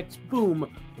suspects, boom,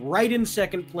 right in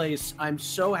second place. I'm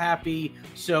so happy.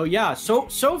 So yeah, so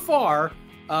far,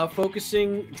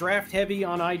 focusing draft heavy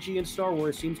on IG and Star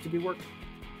Wars seems to be working.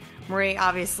 Marie,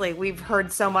 obviously, we've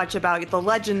heard so much about the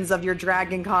legends of your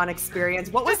Dragon Con experience.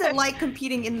 What was it like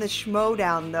competing in the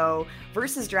Schmodown, though,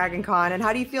 versus Dragon Con, and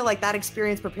how do you feel like that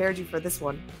experience prepared you for this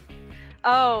one?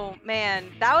 Oh, man,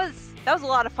 that was a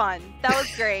lot of fun. That was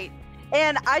great.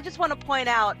 And I just want to point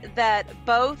out that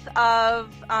both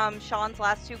of Sean's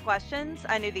last 2 questions,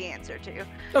 I knew the answer to.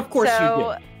 Of course you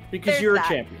did, because you're a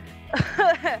champion.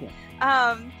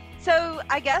 So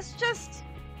I guess just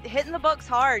hitting the books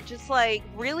hard, just like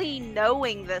really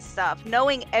knowing this stuff,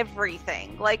 knowing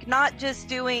everything, like not just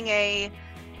doing a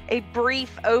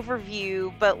brief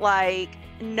overview, but like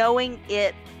knowing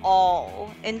it all.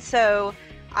 And so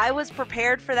I was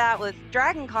prepared for that with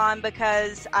Dragon Con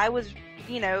because I was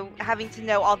having to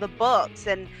know all the books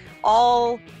and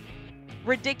all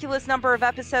ridiculous number of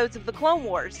episodes of the Clone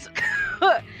Wars.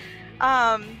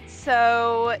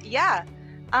 So yeah,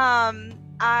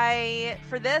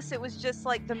 for this, it was just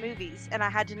like the movies, and I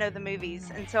had to know the movies.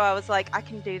 And so I was like, I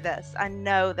can do this. I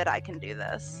know that I can do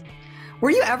this.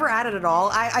 Were you ever at it at all?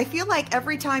 I feel like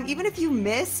every time, even if you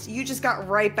missed, you just got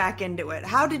right back into it.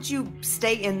 How did you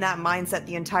stay in that mindset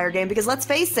the entire game? Because let's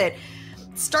face it,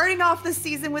 starting off the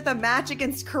season with a match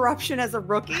against corruption as a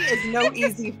rookie is no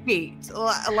easy feat.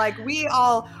 Like we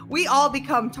all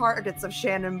become targets of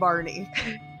Shannon Barney.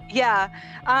 Yeah.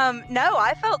 No,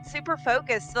 I felt super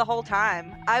focused the whole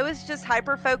time. I was just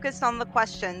hyper focused on the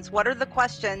questions. What are the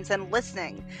questions, and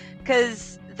listening,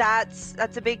 because that's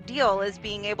a big deal, is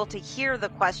being able to hear the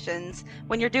questions.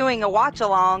 When you're doing a watch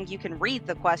along, you can read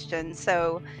the questions.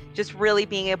 So just really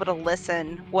being able to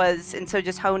listen and so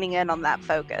just honing in on that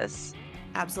focus.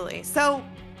 Absolutely. So,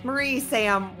 Marie,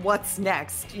 Sam, what's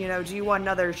next? Do you want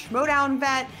another Schmodown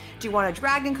vet? Do you want a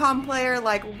Dragon Con player?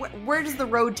 Like, where does the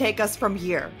road take us from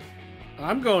here?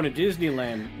 I'm going to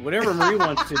Disneyland. Whatever Marie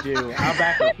wants to do, I'll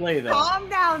back her play, though. Calm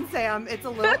down, Sam. It's a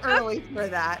little early for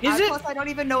that. Plus, I don't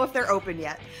even know if they're open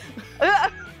yet.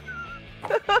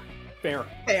 Fair.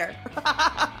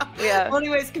 Yeah. Well,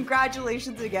 anyways,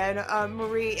 congratulations again,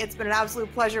 Marie. It's been an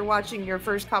absolute pleasure watching your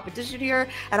first competition here,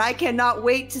 and I cannot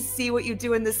wait to see what you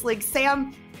do in this league.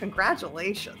 Sam,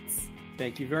 congratulations.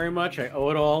 Thank you very much. I owe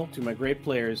it all to my great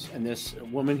players and this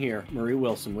woman here, Marie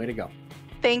Wilson. Way to go.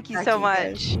 Thank you so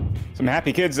much. Some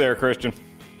happy kids there, Christian.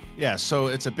 Yeah, so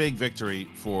it's a big victory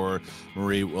for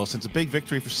Marie Wilson. It's a big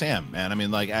victory for Sam, man. I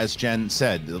mean, like as Jen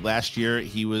said, last year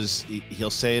he'll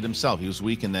say it himself. He was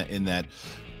weak in that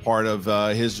part of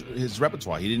his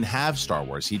repertoire. He didn't have Star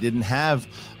Wars. He didn't have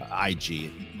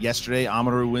IG. Yesterday,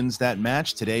 Amaru wins that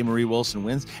match. Today, Marie Wilson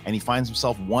wins, and he finds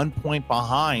himself 1 point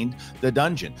behind the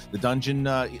Dungeon. The Dungeon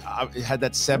had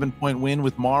that 7-point win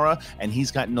with Mara, and he's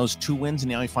gotten those 2 wins,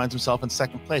 and now he finds himself in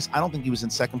second place. I don't think he was in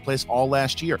second place all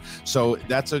last year. So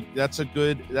that's a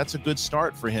good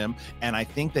start for him. And I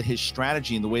think that his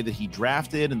strategy and the way that he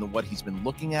drafted and what he's been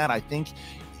looking at, I think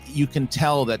you can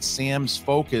tell that Sam's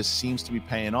focus seems to be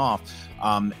paying off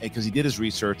because he did his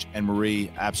research, and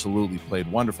Marie absolutely played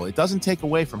wonderful. It doesn't take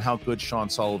away from how good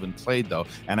Sean Sullivan played, though.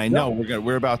 And I know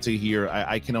we're about to hear.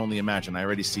 I can only imagine. I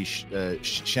already see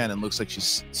Shannon looks like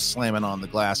she's slamming on the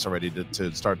glass already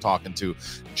to start talking to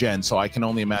Jen. So I can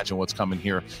only imagine what's coming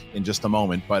here in just a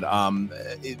moment. But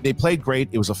they played great.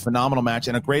 It was a phenomenal match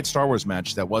and a great Star Wars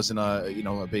match. That wasn't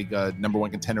a big number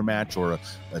one contender match or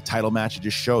a title match. It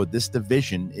just showed this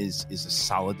division is a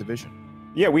solid division.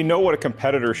 Yeah, we know what a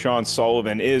competitor Sean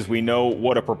Sullivan is. We know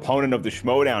what a proponent of the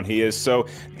Schmodown he is. So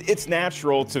it's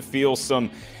natural to feel some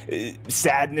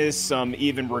sadness, some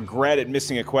even regret at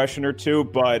missing a question or two.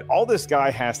 But all this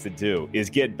guy has to do is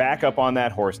get back up on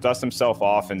that horse, dust himself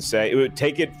off, and say,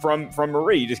 take it from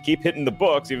Marie. You just keep hitting the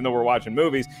books, even though we're watching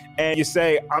movies. And you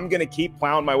say, I'm going to keep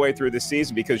plowing my way through this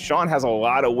season because Sean has a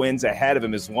lot of wins ahead of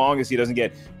him as long as he doesn't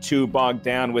get too bogged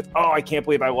down with, I can't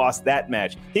believe I lost that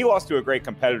match. He lost to a great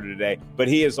competitor today, but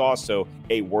he is also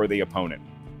a worthy opponent.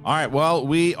 All right, well,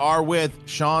 we are with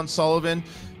Sean Sullivan,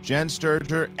 Jen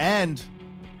Sturger, and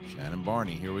Shannon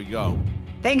Barney. Here we go.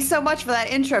 Thanks so much for that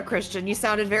intro, Christian. You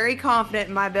sounded very confident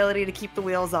in my ability to keep the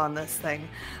wheels on this thing.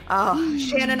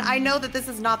 Shannon, I know that this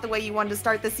is not the way you wanted to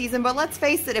start the season, but let's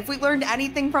face it, if we learned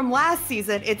anything from last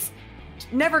season, it's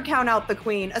never count out the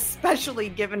queen, especially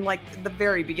given the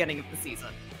very beginning of the season.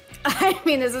 I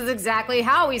mean, this is exactly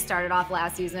how we started off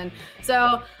last season.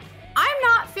 So I'm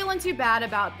not feeling too bad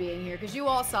about being here because you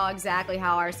all saw exactly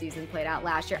how our season played out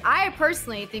last year. I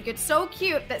personally think it's so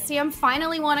cute that Sam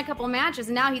finally won a couple matches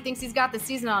and now he thinks he's got the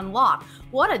season on lock.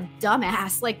 What a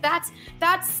dumbass.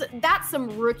 That's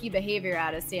some rookie behavior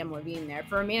out of Sam Levine there.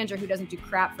 For a manager who doesn't do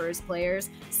crap for his players,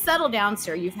 settle down,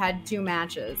 sir. You've had 2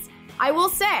 matches. I will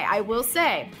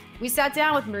say, we sat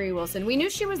down with Marie Wilson. We knew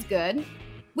she was good.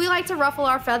 We like to ruffle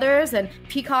our feathers and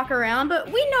peacock around, but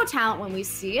we know talent when we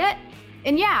see it.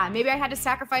 And yeah, maybe I had to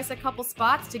sacrifice a couple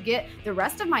spots to get the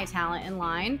rest of my talent in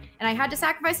line. And I had to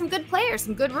sacrifice some good players,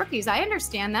 some good rookies. I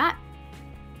understand that.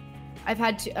 I've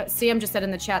had Sam just said in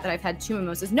the chat that I've had 2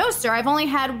 mimosas. No, sir, I've only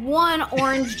had 1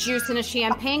 orange juice in a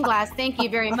champagne glass. Thank you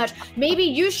very much. Maybe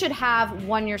you should have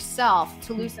 1 yourself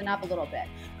to loosen up a little bit.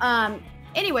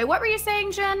 Anyway, what were you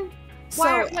saying, Jen?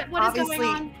 What is going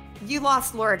on? You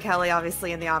lost Laura Kelly,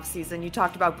 obviously, in the offseason. You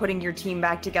talked about putting your team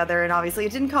back together, and obviously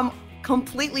it didn't come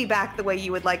completely back the way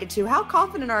you would like it to. How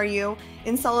confident are you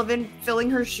in Sullivan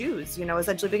filling her shoes,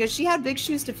 essentially, because she had big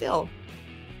shoes to fill?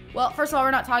 Well, first of all,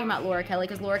 we're not talking about Laura Kelly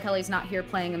because Laura Kelly's not here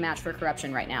playing a match for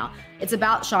corruption right now. It's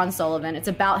about Sean Sullivan. It's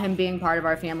about him being part of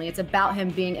our family. It's about him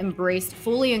being embraced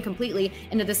fully and completely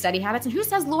into the study habits. And who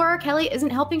says Laura Kelly isn't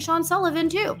helping Sean Sullivan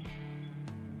too?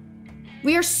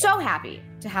 We are so happy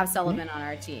to have Sullivan on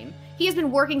our team. He has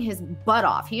been working his butt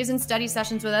off. He is in study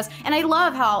sessions with us. And I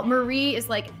love how Marie is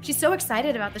she's so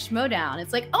excited about the Schmodown.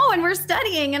 It's and we're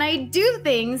studying and I do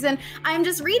things and I'm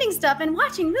just reading stuff and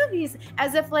watching movies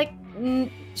as if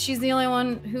she's the only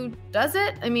one who does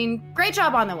it. I mean, great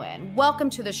job on the win.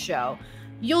 Welcome to the show.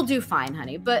 You'll do fine,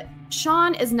 honey. But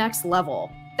Sean is next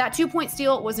level. That 2-point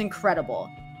steal was incredible.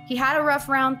 He had a rough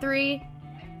round 3.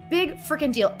 Big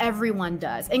freaking deal. Everyone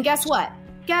does. And guess what?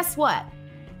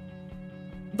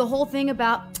 The whole thing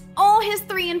about, his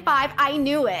 3 and 5, I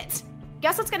knew it.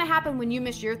 Guess what's going to happen when you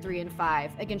miss your 3 and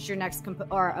 5 against your next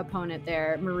opponent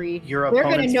there, Marie? They're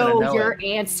going to know your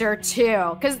answer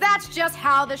too, because that's just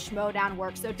how the Schmodown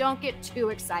works. So don't get too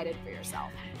excited for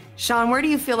yourself. Sean, where do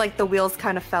you feel like the wheels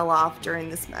kind of fell off during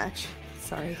this match?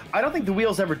 Sorry. I don't think the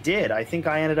wheels ever did. I think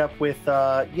I ended up with,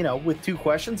 with 2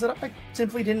 questions that I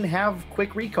simply didn't have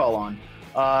quick recall on.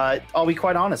 I'll be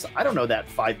quite honest. I don't know that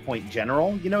 5-point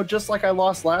general, just like I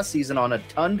lost last season on a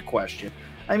ton question.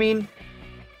 I mean,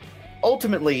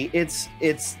 ultimately it's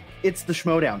the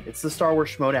Schmodown. It's the Star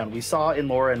Wars Schmodown. We saw in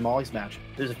Laura and Molly's match.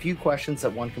 There's a few questions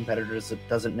that one competitor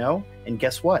doesn't know. And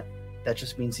guess what? That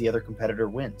just means the other competitor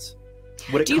wins.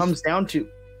 What it comes down to,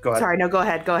 go ahead. Sorry, no, go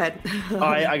ahead.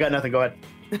 I got nothing. Go ahead.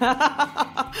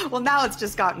 Well, now it's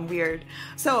just gotten weird.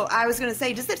 So I was going to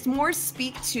say, does it more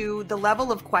speak to the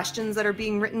level of questions that are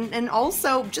being written, and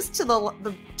also just to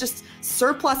the just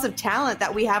surplus of talent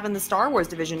that we have in the Star Wars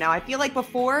division now? I feel like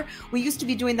before we used to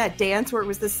be doing that dance where it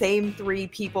was the same 3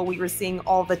 people we were seeing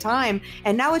all the time,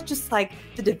 and now it's just like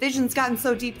the division's gotten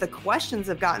so deep, the questions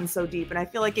have gotten so deep, and I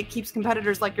feel like it keeps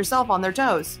competitors like yourself on their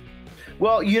toes.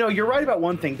 Well, you're right about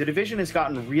one thing. The division has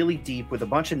gotten really deep with a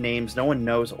bunch of names no one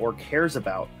knows or cares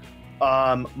about.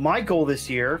 My goal this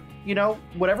year,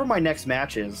 whatever my next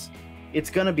match is, it's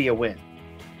going to be a win.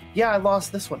 Yeah, I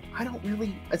lost this one.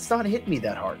 It's not hitting me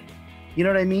that hard. You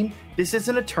know what I mean? This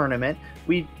isn't a tournament.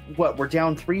 We're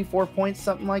down 3-4 points,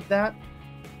 something like that.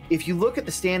 If you look at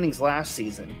the standings last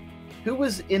season, who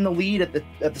was in the lead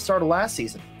at the start of last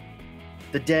season?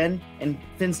 The Den and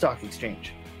Finstock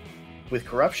Exchange, with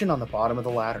corruption on the bottom of the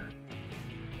ladder.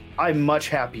 I'm much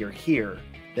happier here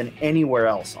than anywhere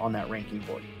else on that ranking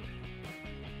board.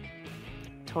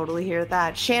 Totally hear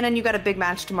that. Shannon, you got a big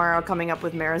match tomorrow coming up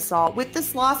with Marisol. With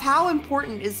this loss, how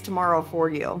important is tomorrow for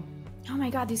you? Oh my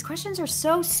God, these questions are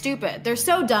so stupid. They're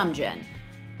so dumb, Jen.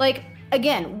 Like,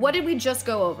 again, what did we just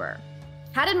go over?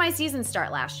 How did my season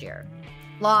start last year?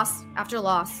 Loss after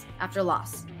loss after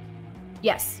loss.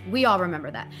 Yes, we all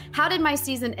remember that. How did my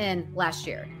season end last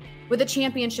year? With a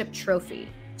championship trophy.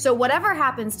 So whatever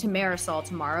happens to Marisol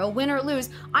tomorrow, win or lose,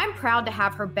 I'm proud to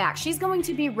have her back. She's going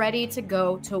to be ready to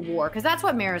go to war, because that's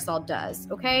what Marisol does,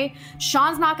 okay?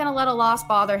 Sean's not going to let a loss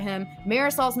bother him.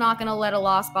 Marisol's not going to let a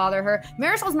loss bother her.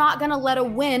 Marisol's not going to let a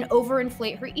win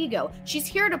overinflate her ego. She's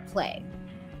here to play,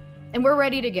 and we're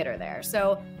ready to get her there.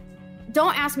 So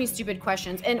don't ask me stupid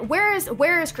questions. And where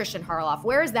is Christian Harloff?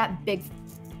 Where is that big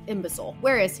imbecile?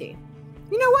 Where is he?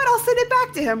 You know what? I'll send it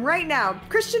back to him right now.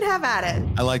 Christian, have at it.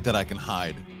 I like that I can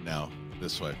hide now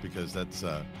this way, because that's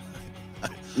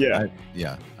yeah.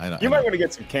 I know. You might want to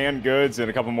get some canned goods and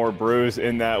a couple more brews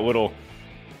in that little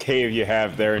cave you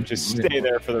have there, and just stay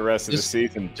there for the rest of the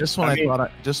season. Just when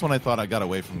I thought I got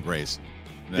away from Grace.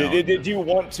 No. Did you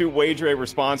want to wager a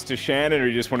response to Shannon, or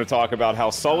you just want to talk about how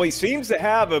Sully seems to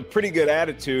have a pretty good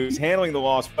attitude? He's handling the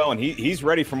loss well, and he's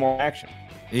ready for more action.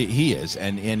 He is,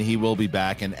 and he will be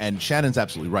back. And Shannon's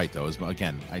absolutely right, though.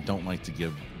 Again, I don't like to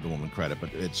give the woman credit, but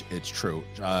it's true.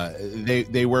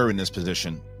 They were in this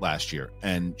position last year,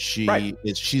 and she's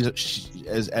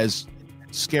as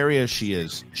scary as she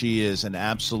is an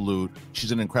absolute.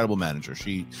 She's an incredible manager.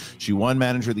 She won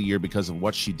Manager of the Year because of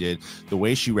what she did, the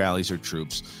way she rallies her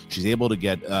troops. She's able to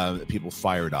get people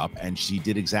fired up, and she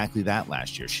did exactly that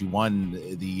last year. She won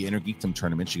the Inner Geekdom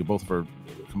tournament. She got both of her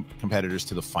competitors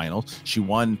to the final. She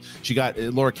got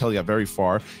Laura Kelly got very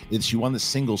far. She won the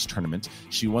singles tournament.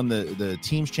 She won the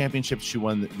teams championship. She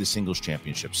won the singles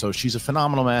championship. So she's a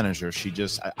phenomenal manager.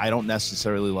 I don't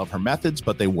necessarily love her methods,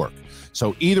 but they work.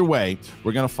 So either way,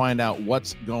 we're going to find out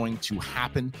what's going to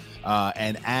happen.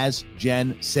 And as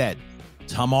Jen said,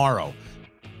 tomorrow,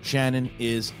 Shannon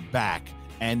is back.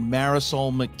 And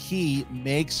Marisol McKee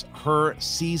makes her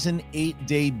Season 8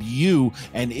 debut.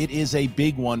 And it is a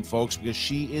big one, folks, because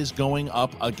she is going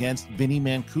up against Vinny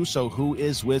Mancuso, who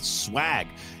is with Swag.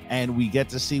 And we get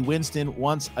to see Winston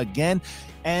once again.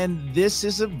 And this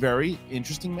is a very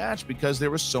interesting match because there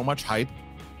was so much hype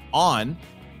on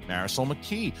Marisol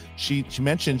McKee. Shannon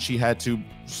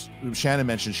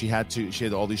mentioned she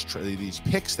had all these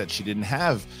picks that she didn't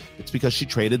have. It's because she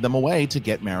traded them away to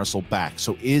get Marisol back.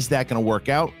 So is that going to work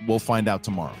out? We'll find out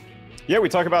tomorrow. Yeah, we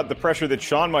talk about the pressure that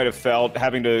Sean might have felt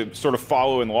having to sort of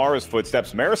follow in Laura's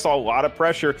footsteps. Marisol, a lot of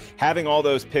pressure having all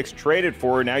those picks traded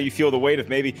for her. Now you feel the weight of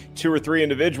maybe 2 or 3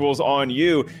 individuals on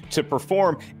you to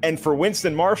perform. And for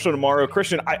Winston Marshall tomorrow,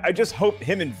 Christian, I just hope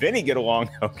him and Vinny get along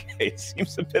okay. It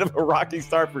seems a bit of a rocky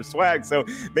start for Swag, so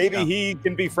maybe he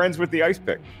can be friends with the Ice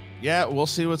Pick. Yeah, we'll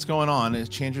see what's going on.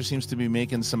 Changer seems to be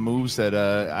making some moves that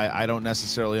I don't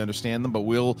necessarily understand them, but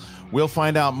we'll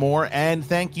find out more. And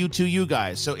thank you to you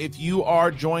guys. So if you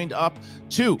are joined up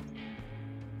to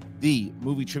the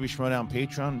Movie Trivia Schmodown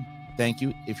Patreon, thank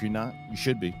you. If you're not, you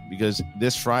should be, because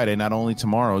this Friday, not only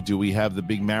tomorrow, do we have the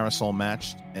big Marisol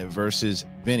match versus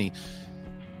Vinny,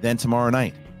 then tomorrow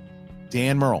night,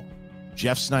 Dan Murrell,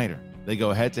 Jeff Snyder. They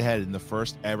go head-to-head in the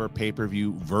first ever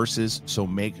pay-per-view versus, so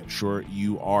make sure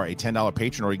you are a $10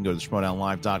 patron, or you can go to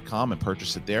schmodownlive.com and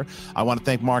purchase it there. I want to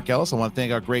thank Mark Ellis. I want to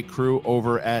thank our great crew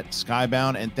over at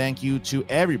Skybound, and thank you to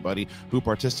everybody who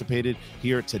participated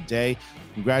here today.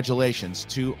 Congratulations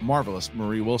to Marvelous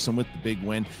Marie Wilson with the big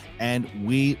win, and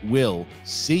we will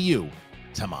see you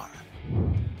tomorrow.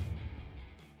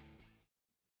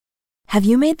 Have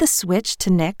you made the switch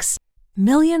to Knix?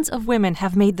 Millions of women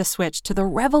have made the switch to the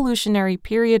revolutionary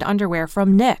period underwear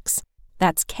from Knix.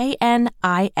 That's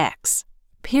KNIX.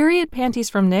 Period panties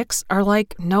from Knix are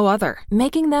like no other,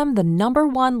 making them the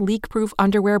 #1 leak-proof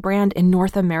underwear brand in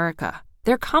North America.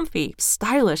 They're comfy,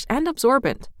 stylish, and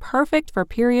absorbent, perfect for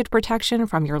period protection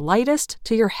from your lightest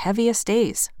to your heaviest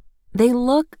days. They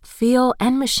look, feel,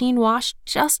 and machine wash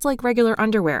just like regular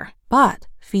underwear, but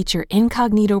feature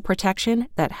incognito protection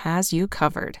that has you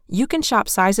covered. You can shop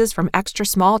sizes from extra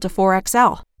small to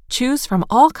 4XL. Choose from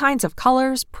all kinds of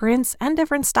colors, prints, and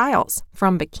different styles,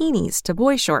 from bikinis to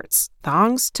boy shorts,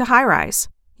 thongs to high-rise.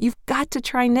 You've got to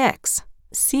try Knix.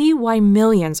 See why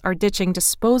millions are ditching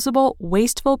disposable,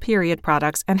 wasteful period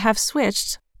products and have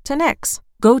switched to Knix.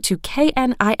 Go to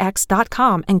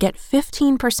knix.com and get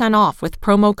 15% off with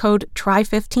promo code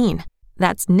TRY15.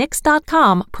 That's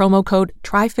knix.com, promo code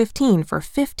TRY15 for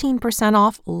 15%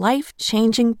 off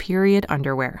life-changing period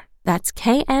underwear. That's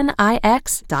knix.com.